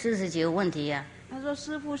为了49个问题啊。他说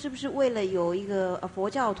师父是不是为了有一个佛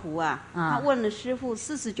教徒啊，他问了师父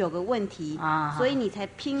49个问题，所以你才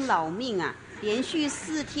拼老命啊，连续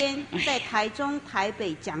4天在台中、台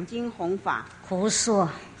北讲经弘法？胡说。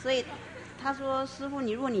所以他说师父，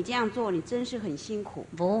如果你这样做，你真是很辛苦。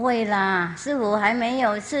不会啦，师父还没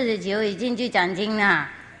有49已经去讲经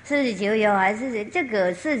啦，49有还是这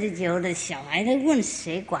个49的小孩，他问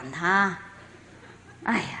谁管他？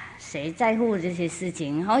哎呀，谁在乎这些事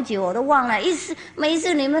情？好久我都忘了，每一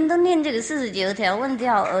次你们都念这个49条问题，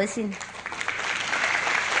好恶心。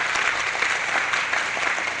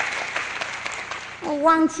我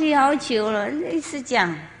忘记好久了，一直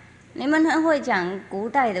讲，你们很会讲古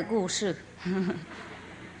代的故事。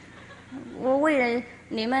我为了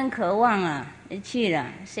你们渴望啊去了，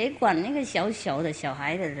谁管那个小小的小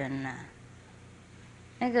孩的人啊？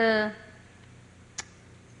那个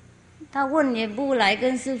他问也不来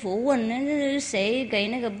跟师父问，那是谁给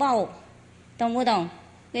那个报？懂不懂？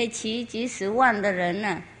给几十万的人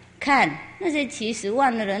啊看，那些几十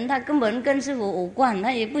万的人，他根本跟师父无关，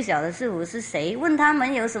他也不晓得师父是谁，问他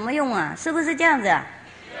们有什么用啊？是不是这样子啊？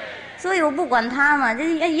所以我不管他嘛，就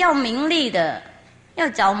是要名利的，要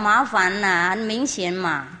找麻烦呐，很明显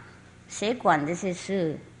嘛。谁管这些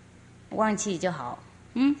事？忘记就好。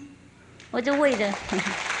我就为了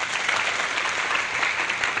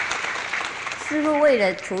师父为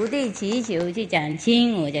了徒弟祈求去讲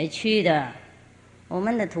经，我才去的。我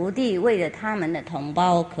们的徒弟为了他们的同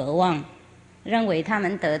胞渴望，认为他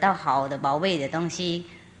们得到好的宝贝的东西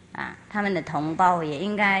啊，他们的同胞也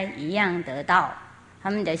应该一样得到。他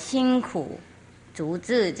们的辛苦组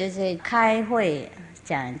织这些开会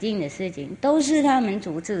讲经的事情，都是他们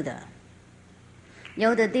组织的。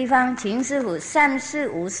有的地方请师父3事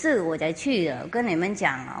5事我才去的。我跟你们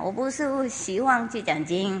讲啊，我不是喜欢去讲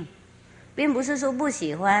经，并不是说不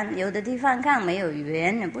喜欢，有的地方看没有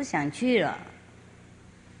缘，不想去了。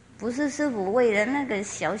不是师父为了那个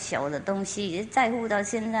小小的东西在乎到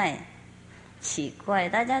现在，奇怪，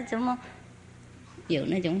大家怎么有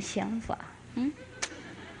那种想法？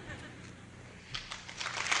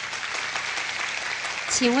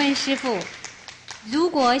请问师父，如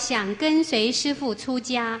果想跟随师父出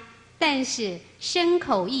家，但是身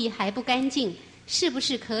口意还不干净，是不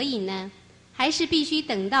是可以呢？还是必须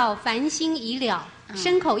等到烦心已了，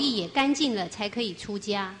身口意也干净了，才可以出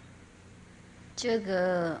家？这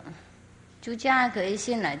个出家可以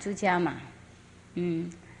先来出家嘛，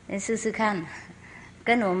来试试看，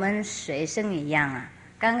跟我们学生一样啊。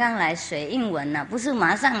刚刚来学英文啊，不是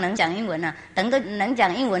马上能讲英文啊，等到能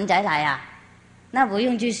讲英文再来啊，那不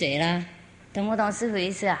用去学啦，懂不懂师父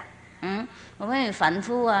意思啊？我们反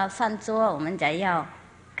复啊犯错，我们才要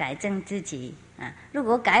改正自己啊。如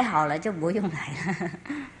果改好了，就不用来了。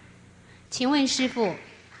请问师父，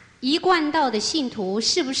一贯道的信徒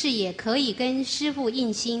是不是也可以跟师父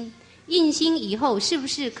印心？印心以后，是不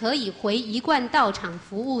是可以回一贯道场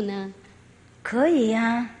服务呢？可以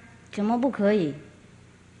呀，怎么不可以？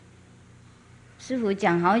师父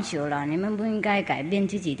讲好久了，你们不应该改变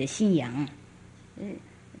自己的信仰，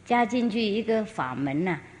加进去一个法门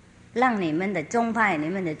啊，让你们的宗派、你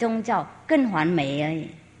们的宗教更完美而已，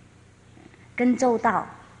更周到，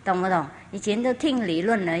懂不懂？以前都听理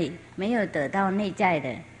论而已，没有得到内在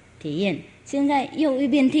的体验，现在又一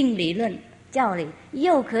边听理论教理，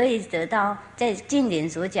又可以得到在经典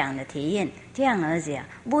所讲的体验，这样而已啊，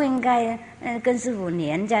不应该跟师父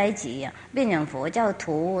黏在一起啊，变成佛教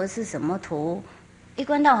徒或是什么徒。一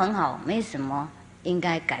贯道很好，没什么应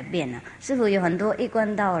该改变了。师父有很多一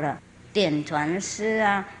贯道的点传师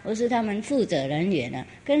啊，或是他们负责人员啊，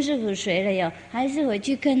跟师父学了以后，还是回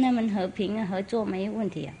去跟他们和平啊合作，没问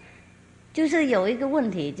题啊。就是有一个问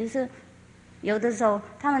题，就是有的时候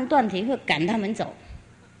他们断题会赶他们走，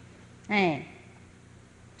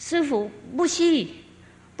师父不惜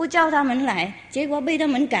不叫他们来，结果被他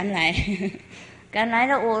们赶来，赶来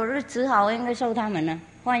了，我只好应该受他们了，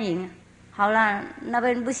欢迎。好了，那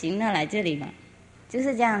边不行，那来这里嘛，就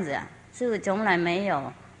是这样子啊。师父从来没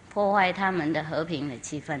有破坏他们的和平的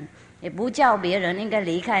气氛，也不叫别人应该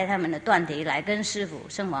离开他们的断题来跟师父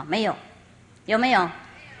生活，没有，有没有？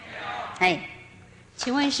有。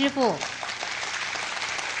请问师父，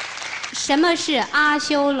什么是阿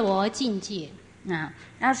修罗境界？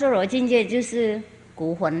阿修罗境界就是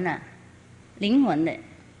骨魂的、灵魂的、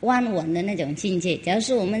万稳的那种境界。假如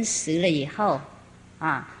是我们死了以后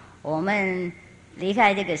我们离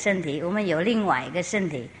开这个身体，我们有另外一个身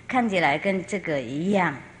体，看起来跟这个一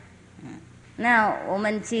样，那我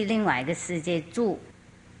们去另外一个世界住，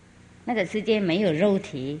那个世界没有肉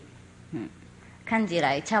体，看起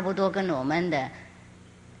来差不多跟我们的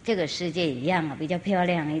这个世界一样比较漂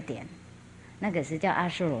亮一点，那个是叫阿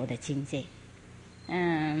修罗的境界。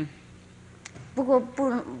不过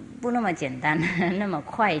不那么简单，那么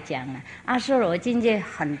快讲啊。阿修罗境界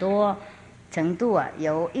很多程度啊，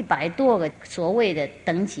有100多个所谓的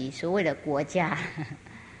等级，所谓的国家，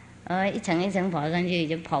一层一层跑上去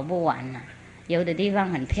就跑不完了。有的地方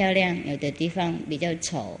很漂亮，有的地方比较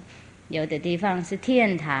丑，有的地方是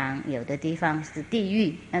天堂，有的地方是地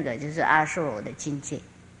狱，那个就是阿修罗的境界。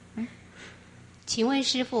请问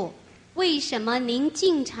师父，为什么您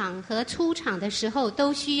进场和出场的时候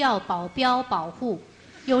都需要保镖保护？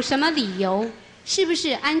有什么理由？是不是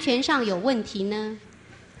安全上有问题呢？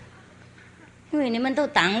因为你们都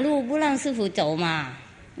挡路不让师父走嘛，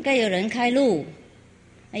应该有人开路。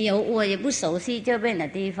我也不熟悉这边的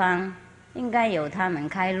地方，应该有他们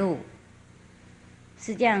开路，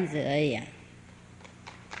是这样子而已啊。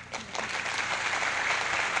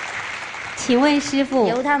请问师父，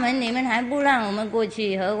有他们，你们还不让我们过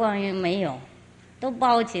去，何况又没有，都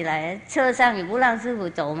包起来，车上也不让师父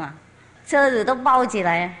走嘛，车子都包起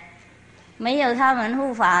来，没有他们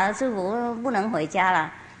护法，师父不能回家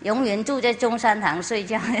了，永远住在中山堂睡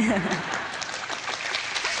觉。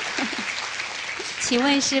请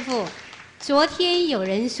问师父，昨天有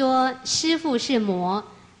人说师父是魔，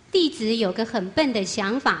弟子有个很笨的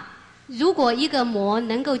想法，如果一个魔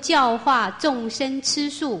能够教化众生吃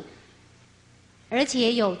素，而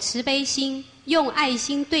且有慈悲心，用爱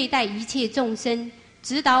心对待一切众生，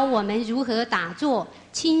指导我们如何打坐、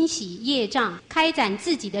清洗业障，开展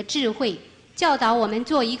自己的智慧，教导我们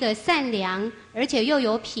做一个善良而且又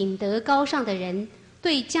有品德高尚的人，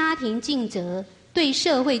对家庭尽责，对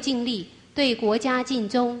社会尽力，对国家尽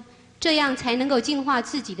忠，这样才能够净化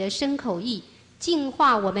自己的身口意，净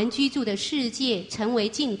化我们居住的世界，成为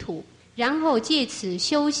净土，然后借此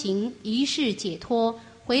修行一世解脱，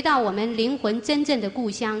回到我们灵魂真正的故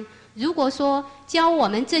乡。如果说教我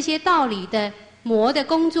们这些道理的魔的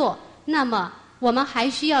工作，那么我们还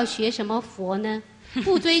需要学什么佛呢？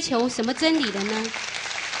不追求什么真理的呢？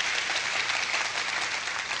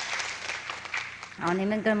好，你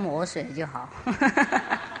们跟魔学就好。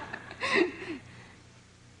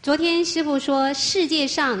昨天师父说，世界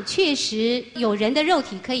上确实有人的肉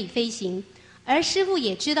体可以飞行，而师父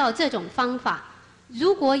也知道这种方法，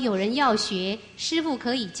如果有人要学，师父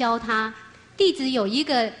可以教他。弟子有一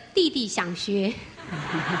个弟弟想学。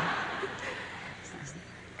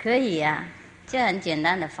可以呀、这很简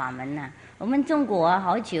单的法门呐、我们中国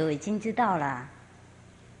好久已经知道了。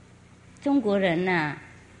中国人呐、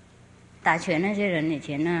打拳那些人以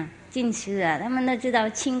前呢，进师啊，他们都知道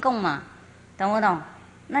轻功嘛，懂不懂？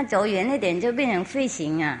那走远一点就变成飞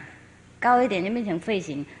行啊，高一点就变成飞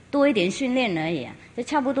行，多一点训练而已啊，就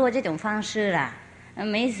差不多这种方式啦，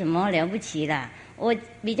没什么了不起啦。我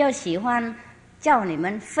比较喜欢叫你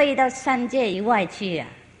们飞到三界以外去啊，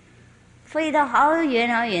飞到好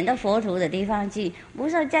远好远到佛土的地方去，不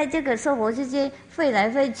是在这个娑婆世界飞来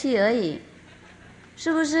飞去而已，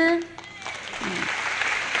是不是？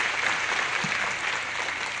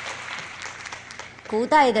古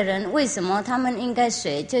代的人为什么他们应该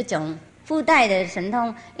学这种附带的神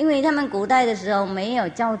通？因为他们古代的时候没有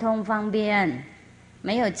交通方便，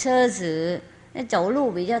没有车子，那走路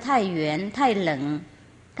比较太远、太冷、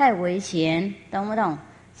太危险，懂不懂？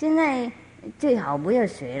现在最好不要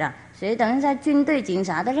学了，学等一下军队、警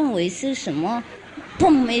察都认为是什么，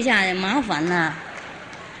砰一下麻烦了。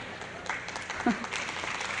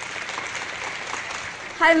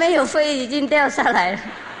还没有飞已经掉下来了。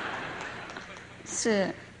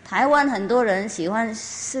是台湾很多人喜欢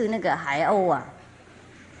试那个海鸥啊，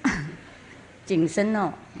紧身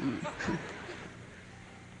哦。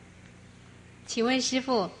请问师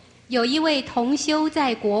父，有一位同修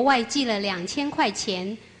在国外寄了2000块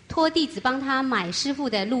钱，托弟子帮他买师父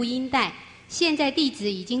的录音带，现在弟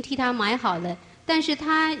子已经替他买好了，但是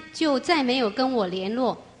他就再没有跟我联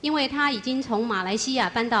络，因为他已经从马来西亚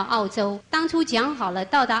搬到澳洲，当初讲好了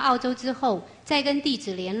到达澳洲之后再跟弟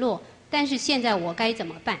子联络，但是现在我该怎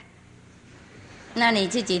么办？那你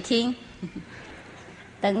自己听，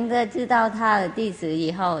等着知道他的地址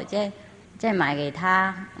以后，再买给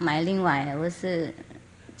他，买另外或是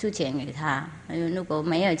出钱给他。如果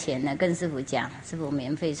没有钱呢，跟师父讲，师父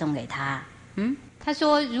免费送给他。他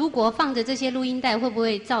说如果放着这些录音带会不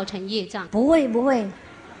会造成业障？不会不会，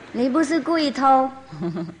你不是故意偷。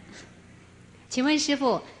请问师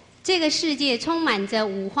父，这个世界充满着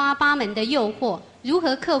五花八门的诱惑，如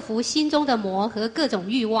何克服心中的魔和各种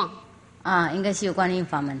欲望？应该是有观音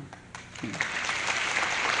法门。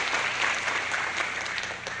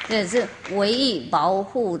这是唯一保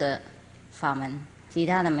护的法门，其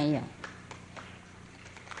他的没有。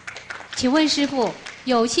请问师父，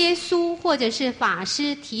有些书或者是法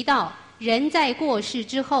师提到，人在过世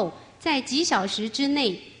之后，在几小时之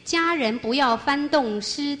内，家人不要翻动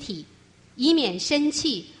尸体，以免生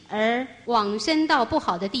气而往生到不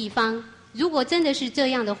好的地方。如果真的是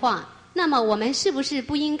这样的话，那么我们是不是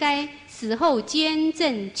不应该死后捐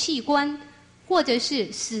赠器官，或者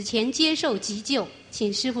是死前接受急救？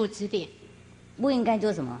请师父指点。不应该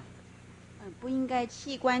做什么？不应该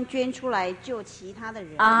器官捐出来救其他的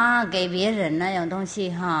人给别人那种东西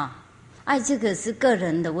哈。这个是个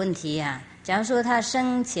人的问题呀。假如说他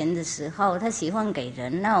生前的时候他喜欢给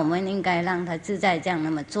人，那我们应该让他自在这样那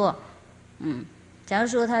么做。假如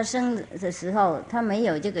说他生的时候他没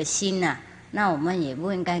有这个心啊，那我们也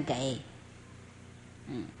不应该给。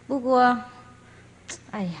不过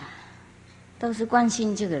都是关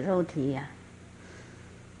心这个肉体呀。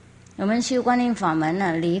我们修观音法门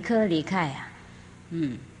呢，离科离开啊，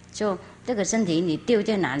就这个身体你丢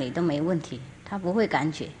在哪里都没问题，他不会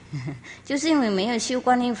感觉。就是因为没有修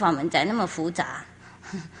观音法门才那么复杂，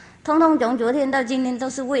通通从昨天到今天都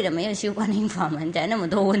是为了没有修观音法门才那么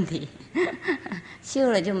多问题。修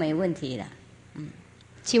了就没问题了。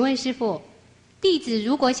请问师父，弟子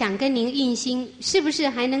如果想跟您印心，是不是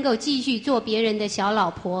还能够继续做别人的小老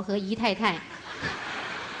婆和姨太太？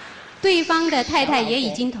对方的太太也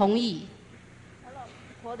已经同意。小老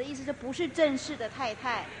婆的意思就不是正式的太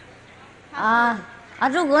太。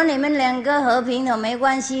如果你们两个和平的没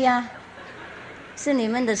关系啊，是你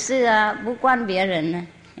们的事啊，不关别人呢。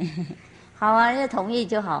好啊，要同意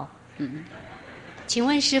就好。请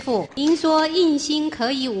问师父，您说印心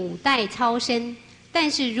可以5代超生，但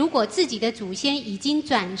是如果自己的祖先已经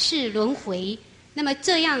转世轮回，那么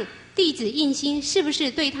这样弟子印心是不是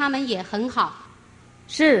对他们也很好？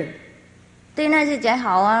是，对那些才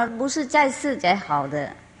好啊，不是在世才好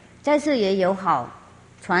的，在世也有好，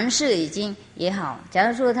传世已经也好。假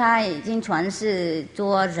如说他已经传世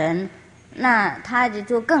做人，那他就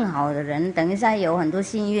做更好的人，等一下有很多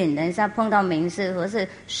幸运，等一下碰到名士或是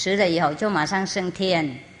死了以后就马上升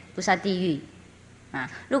天，不下地狱。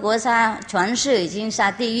如果他传世已经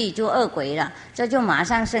下地狱做恶鬼了，这就马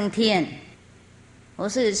上升天，或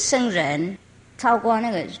是升人，超过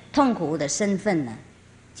那个痛苦的身份了。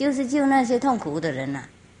就是救那些痛苦的人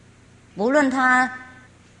不论他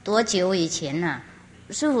多久以前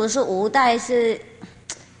师父说5代是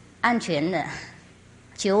安全的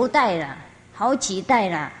，9代了，好几代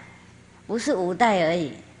了，不是5代而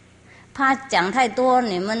已。怕讲太多，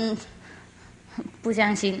你们不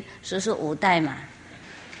相信，说是5代嘛。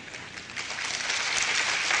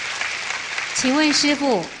请问师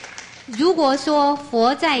父，如果说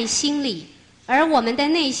佛在心里，而我们的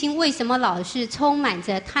内心为什么老是充满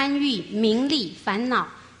着贪欲、名利、烦恼？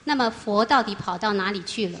那么佛到底跑到哪里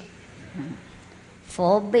去了？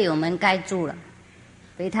佛被我们盖住了，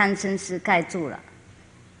被贪嗔痴盖住了。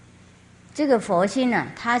这个佛心啊，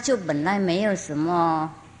它就本来没有什么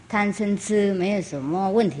贪嗔痴，没有什么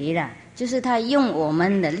问题了，就是他用我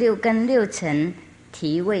们的6根6尘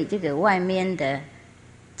体味这个外面的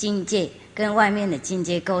境界，跟外面的境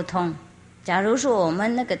界沟通。假如说我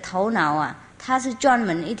们那个头脑啊，它是专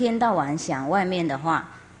门一天到晚想外面的话，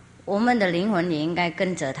我们的灵魂也应该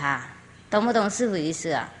跟着他，懂不懂师父意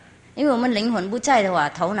思啊？因为我们灵魂不在的话，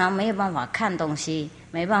头脑没有办法看东西，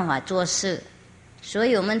没办法做事，所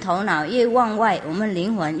以我们头脑越往外，我们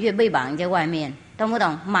灵魂越被绑在外面，懂不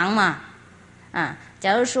懂？忙嘛，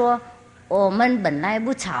假如说我们本来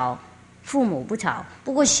不吵，父母不吵，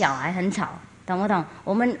不过小孩很吵，懂不懂？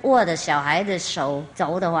我们握着小孩的手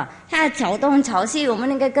走的话，他吵东吵西，我们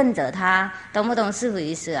应该跟着他，懂不懂师父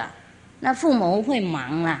意思啊？那父母会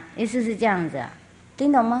忙啦，意思是这样子啊，听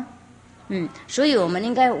懂吗？所以我们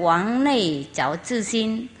应该往内找自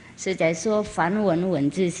心，是在说凡稳稳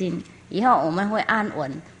自心，以后我们会安稳，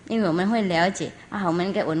因为我们会了解我们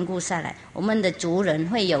应该稳固下来，我们的族人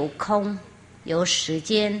会有空有时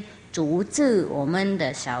间逐治我们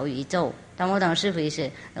的小宇宙，懂不懂师父意思？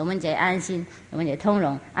我们才安心，我们才通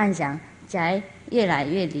融安详，才越来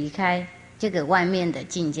越离开这个外面的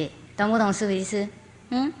境界，懂不懂师父意思？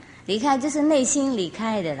离开就是内心离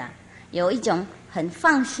开的啦，有一种很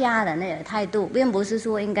放下的那个态度，并不是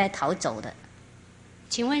说应该逃走的。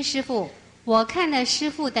请问师父，我看了师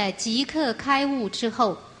父的即刻开悟之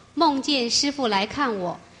后，梦见师父来看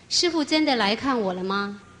我，师父真的来看我了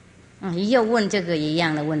吗？又问这个一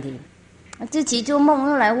样的问题，自己做梦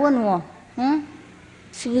又来问我，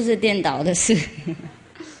是不是颠倒的事？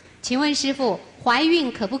请问师父，怀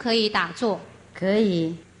孕可不可以打坐？可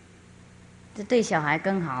以，这对小孩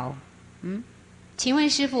更好。请问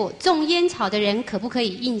师父，种烟草的人可不可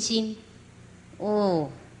以印心？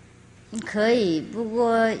可以，不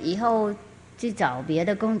过以后去找别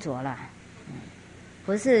的工作了。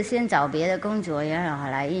不是先找别的工作也要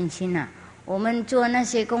来印心啊。我们做那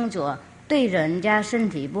些工作对人家身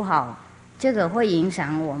体不好，这个会影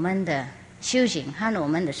响我们的修行和我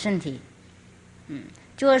们的身体。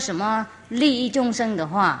做什么利益众生的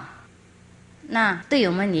话，那对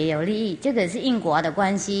我们也有利益，这个是因果的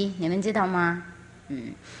关系，你们知道吗？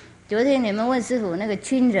昨天你们问师父那个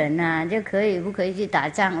军人啊，就不可以去打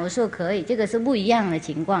仗？我说可以，这个是不一样的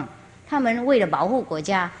情况。他们为了保护国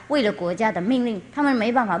家，为了国家的命令，他们没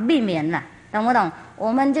办法避免了，懂不懂？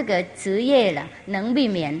我们这个职业了，能避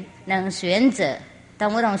免，能选择，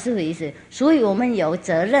懂不懂师父意思？所以我们有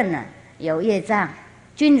责任了，有业障。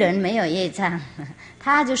军人没有业障，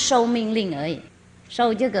他就受命令而已，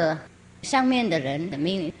受这个上面的人的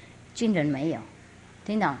命令，军人没有。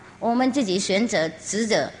听懂？我们自己选择职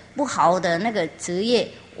责不好的那个职业，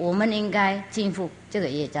我们应该尽负这个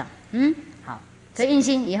业障。好，所以印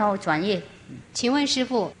心以后转业。请问师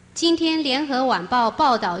父，今天联合晚报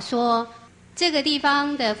报道说，这个地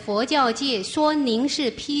方的佛教界说您是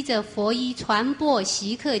披着佛衣传播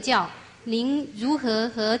锡克教，您如何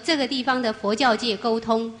和这个地方的佛教界沟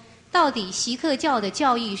通？到底锡克教的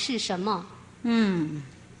教义是什么？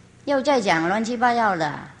又在讲乱七八糟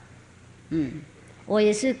的。我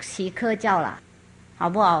也是锡克教啦，好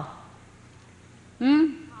不好？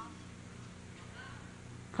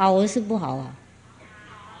好，我是不好啊。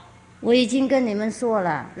我已经跟你们说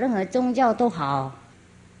了，任何宗教都好。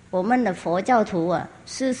我们的佛教徒啊，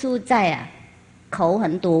世俗在啊，口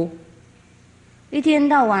很毒，一天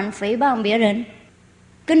到晚诽谤别人，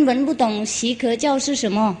根本不懂锡克教是什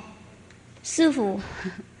么。师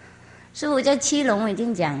父在七龙已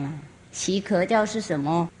经讲了，锡克教是什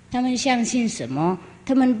么，他们相信什么，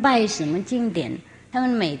他们拜什么经典，他们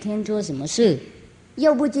每天做什么事，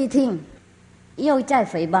又不去听，又在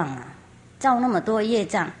诽谤啊，造那么多业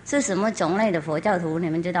障，是什么种类的佛教徒，你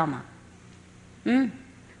们知道吗？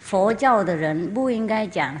佛教的人不应该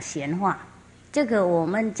讲闲话，这个我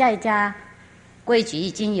们在家规矩已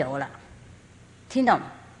经有了，听懂？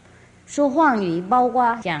说妄语包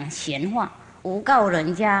括讲闲话，诬告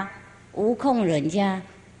人家，诬控人家，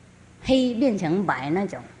黑变成白那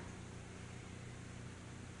种，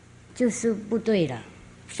就是不对了，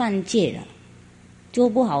犯戒了，做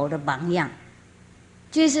不好的榜样。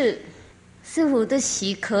就是师父都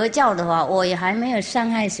洗壳教的话，我也还没有伤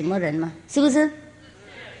害什么人嘛，是不是？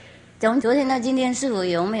从昨天到今天，师父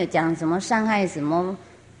有没有讲什么伤害什么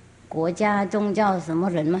国家、宗教什么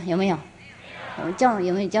人吗？有没有？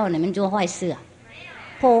有没有叫你们做坏事啊？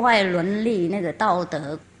破坏伦理那个道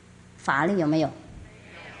德法律有没有？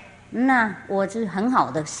那我是很好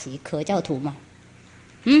的洗壳教徒嘛。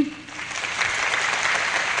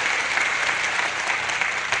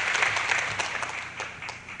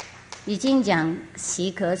已经讲洗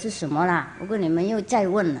壳是什么啦？不过你们又再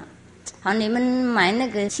问了。好，你们买那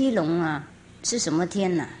个七龙啊，是什么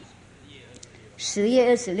天呢？10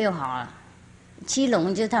月26号啊。七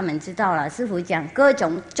龙就他们知道了，师父讲各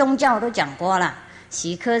种宗教都讲过了，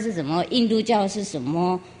洗壳是什么，印度教是什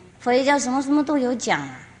么，佛教什么什么都有讲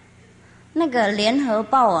啊。那个联合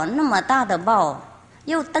报啊，那么大的报，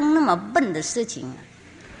又登那么笨的事情啊，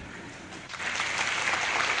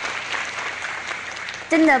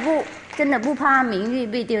真的不怕名誉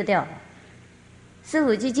被丢掉。师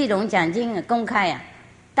父去基隆讲经公开啊，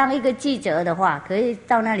当一个记者的话，可以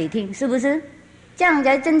到那里听，是不是？这样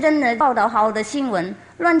才真正的报道好的新闻，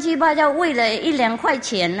乱七八糟为了1-2块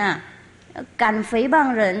钱呐，敢诽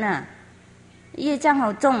谤人呐，业障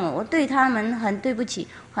好重哦！我对他们很对不起，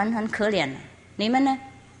很可怜的。你们呢？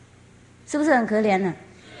是不是很可怜呢？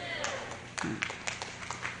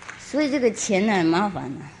所以这个钱呢很麻烦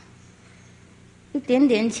啊，一点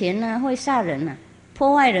点钱呢会杀人啊，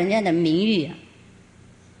破坏人家的名誉啊，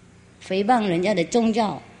诽谤人家的宗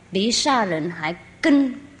教，比杀人还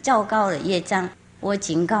更糟糕的业障。我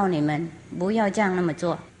警告你们，不要这样那么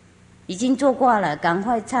做。已经做过了，赶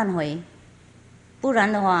快忏悔，不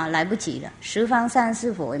然的话来不及了。十方三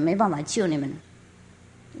世佛也没办法救你们。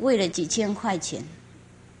为了几千块钱，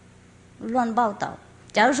乱报道。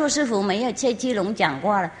假如说师父没有在基隆讲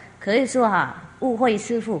过了，可以说误会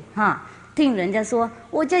师父听人家说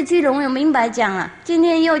我在基隆有明白讲了，今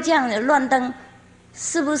天又这样的乱登，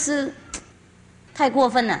是不是太过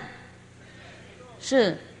分了？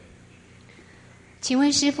是。请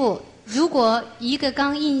问师父，如果一个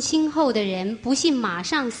刚印心后的人不幸马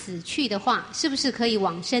上死去的话，是不是可以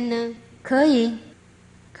往生呢？可以。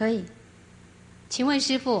请问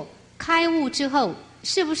师父，开悟之后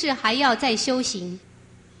是不是还要再修行？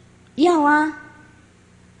要啊，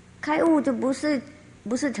开悟就不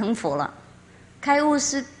是成佛了，开悟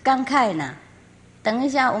是刚开呢。等一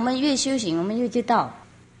下我们越修行，我们越知道，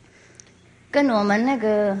跟我们那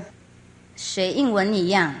个学英文一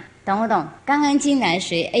样。懂不懂？刚刚进来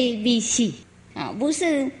学 ABC 啊，不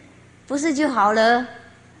是就好了，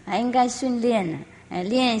还应该训练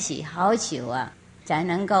练习好久啊，才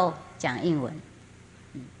能够讲英文。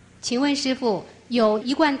请问师父，有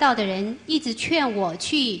一贯道的人一直劝我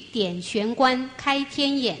去点玄关开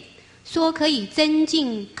天眼，说可以增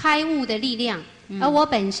进开悟的力量，而我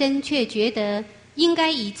本身却觉得应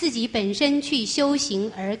该以自己本身去修行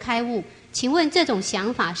而开悟。请问这种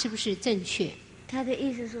想法是不是正确？他的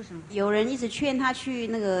意思是什么？有人一直劝他去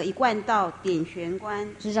那个一贯道点玄关，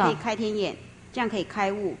可以开天眼，这样可以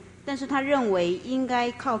开悟。但是他认为应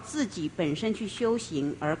该靠自己本身去修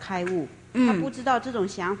行而开悟，他不知道这种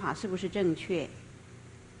想法是不是正确。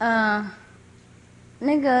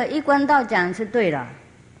那个一贯道讲是对了，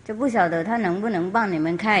就不晓得他能不能帮你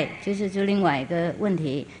们开，就另外一个问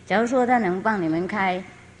题。假如说他能帮你们开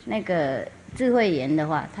那个智慧眼的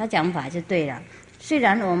话，他讲法是对了。虽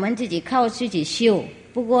然我们自己靠自己修，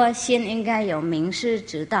不过先应该有名师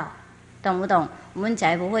指导，懂不懂？我们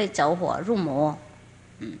才不会走火入魔。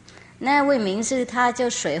那位名师他就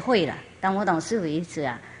学会了，懂不懂师父意思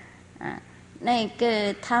啊？那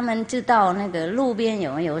个他们知道那个路边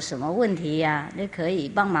有没有什么问题呀，就可以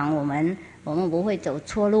帮忙我们不会走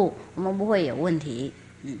错路，我们不会有问题。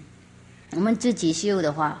我们自己修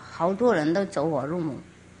的话，好多人都走火入魔，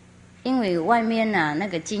因为外面那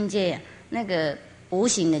个境界那个无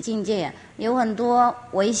形的境界有很多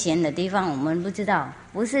危险的地方，我们不知道。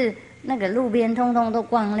不是那个路边通通都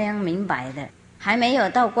光亮明白的，还没有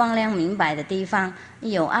到光亮明白的地方，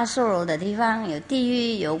有阿修罗的地方，有地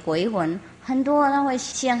狱，有鬼魂，很多它会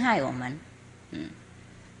陷害我们。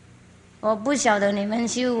我不晓得你们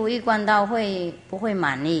修一贯道会不会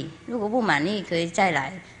满意，如果不满意可以再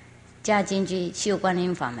来加进去修观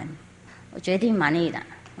音法门，我决定满意的，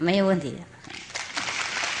没有问题的。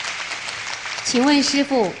请问师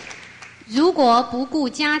父，如果不顾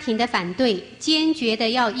家庭的反对，坚决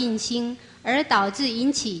的要印心，而导致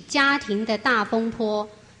引起家庭的大风波，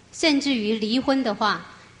甚至于离婚的话，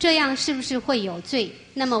这样是不是会有罪？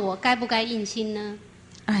那么我该不该印心呢？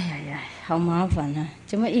哎呀，好麻烦啊！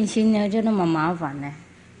怎么印心呢？就那么麻烦呢？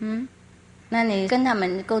那你跟他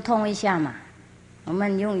们沟通一下嘛，我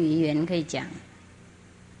们用语言可以讲。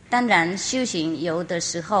当然修行有的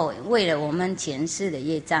时候为了我们前世的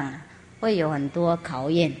业障啊，会有很多考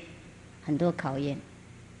验，很多考验。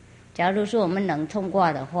假如说我们能通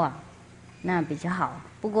过的话，那比较好。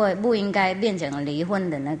不过不应该变成离婚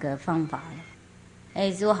的那个方法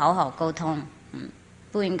了。就好好沟通，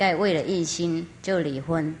不应该为了一心就离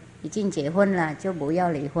婚。已经结婚了就不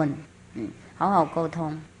要离婚，好好沟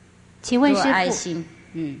通。请问师父，爱心，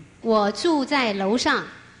我住在楼上，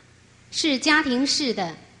是家庭式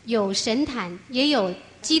的，有神坛，也有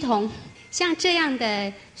乩童，像这样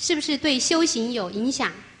的是不是对修行有影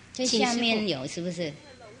响？这下面有是不是？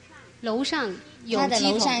楼上有乩童，他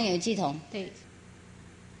的楼上有乩童。对。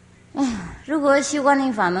如果修观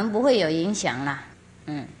音法门不会有影响啦，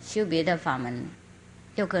修别的法门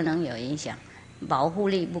有可能有影响，保护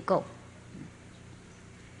力不够。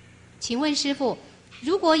请问师父，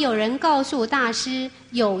如果有人告诉大师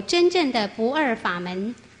有真正的不二法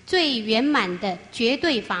门，最圆满的绝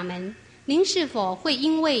对法门，您是否会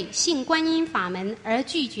因为信观音法门而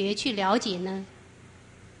拒绝去了解呢？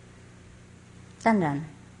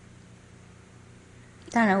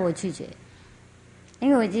当然我拒绝，因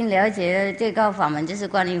为我已经了解了最高法门就是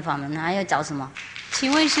观音法门，还要找什么？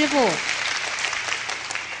请问师父，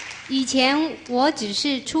以前我只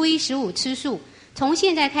是初一15吃素，从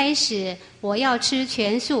现在开始我要吃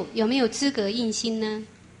全素，有没有资格印心呢？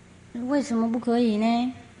为什么不可以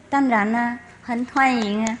呢？当然啦，很欢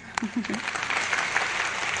迎啊。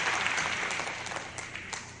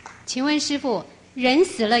请问师父，人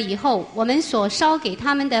死了以后，我们所烧给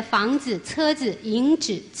他们的房子、车子、银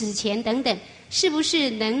纸、纸钱等等，是不是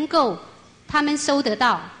能够他们收得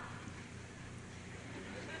到？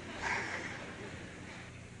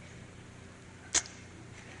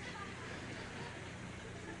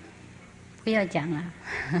不要讲了，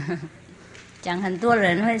讲很多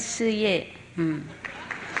人会失业。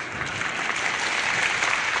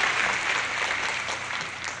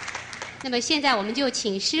那么现在我们就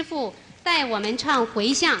请师父带我们唱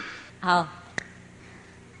回向。好，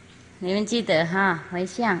你们记得哈，回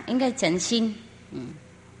向应该真心，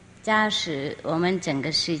加持我们整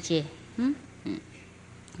个世界，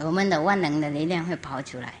我们的万能的力量会跑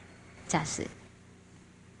出来，加持。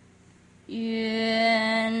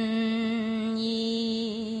愿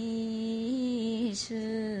以是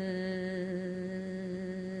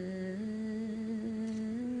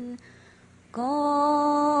功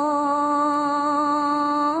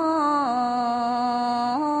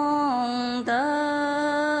德，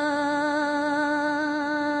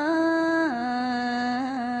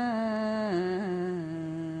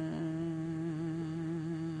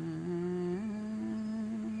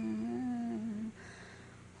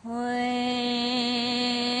回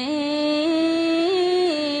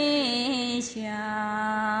向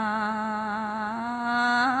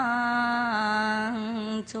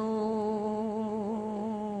诸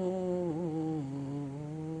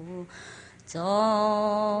众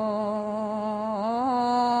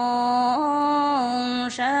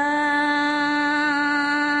生，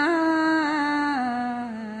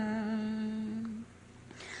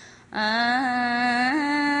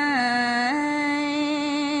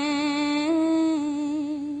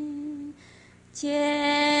解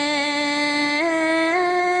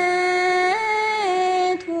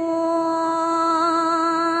脱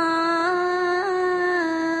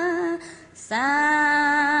三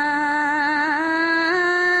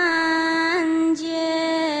界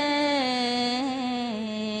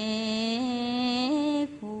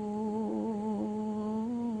苦，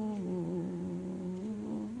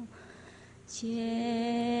解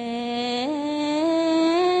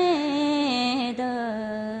得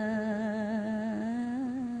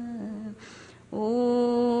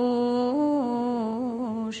无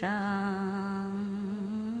上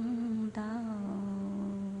道。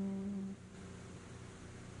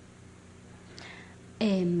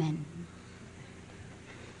Amen。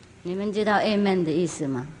你们知道 Amen 的意思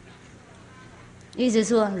吗？意思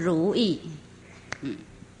说如意。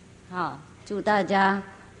好，祝大家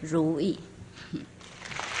如意。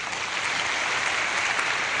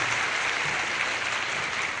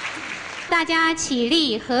大家起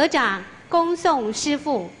立合掌，恭送师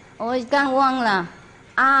父。我刚忘了，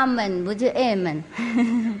阿门不是 Amen，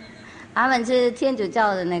 阿门是天主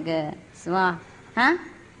教的那个什么啊？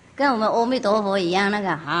跟我们阿弥陀佛一样那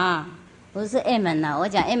个不是 Amen 啦，我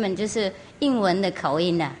讲 Amen 就是英文的口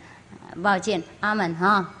音的，抱歉，阿门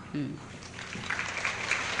哈，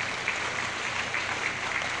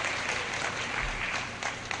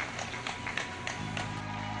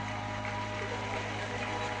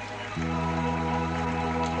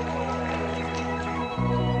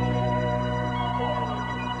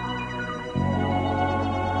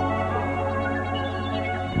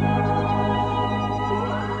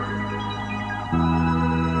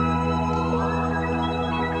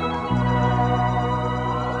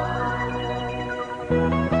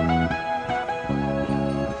了。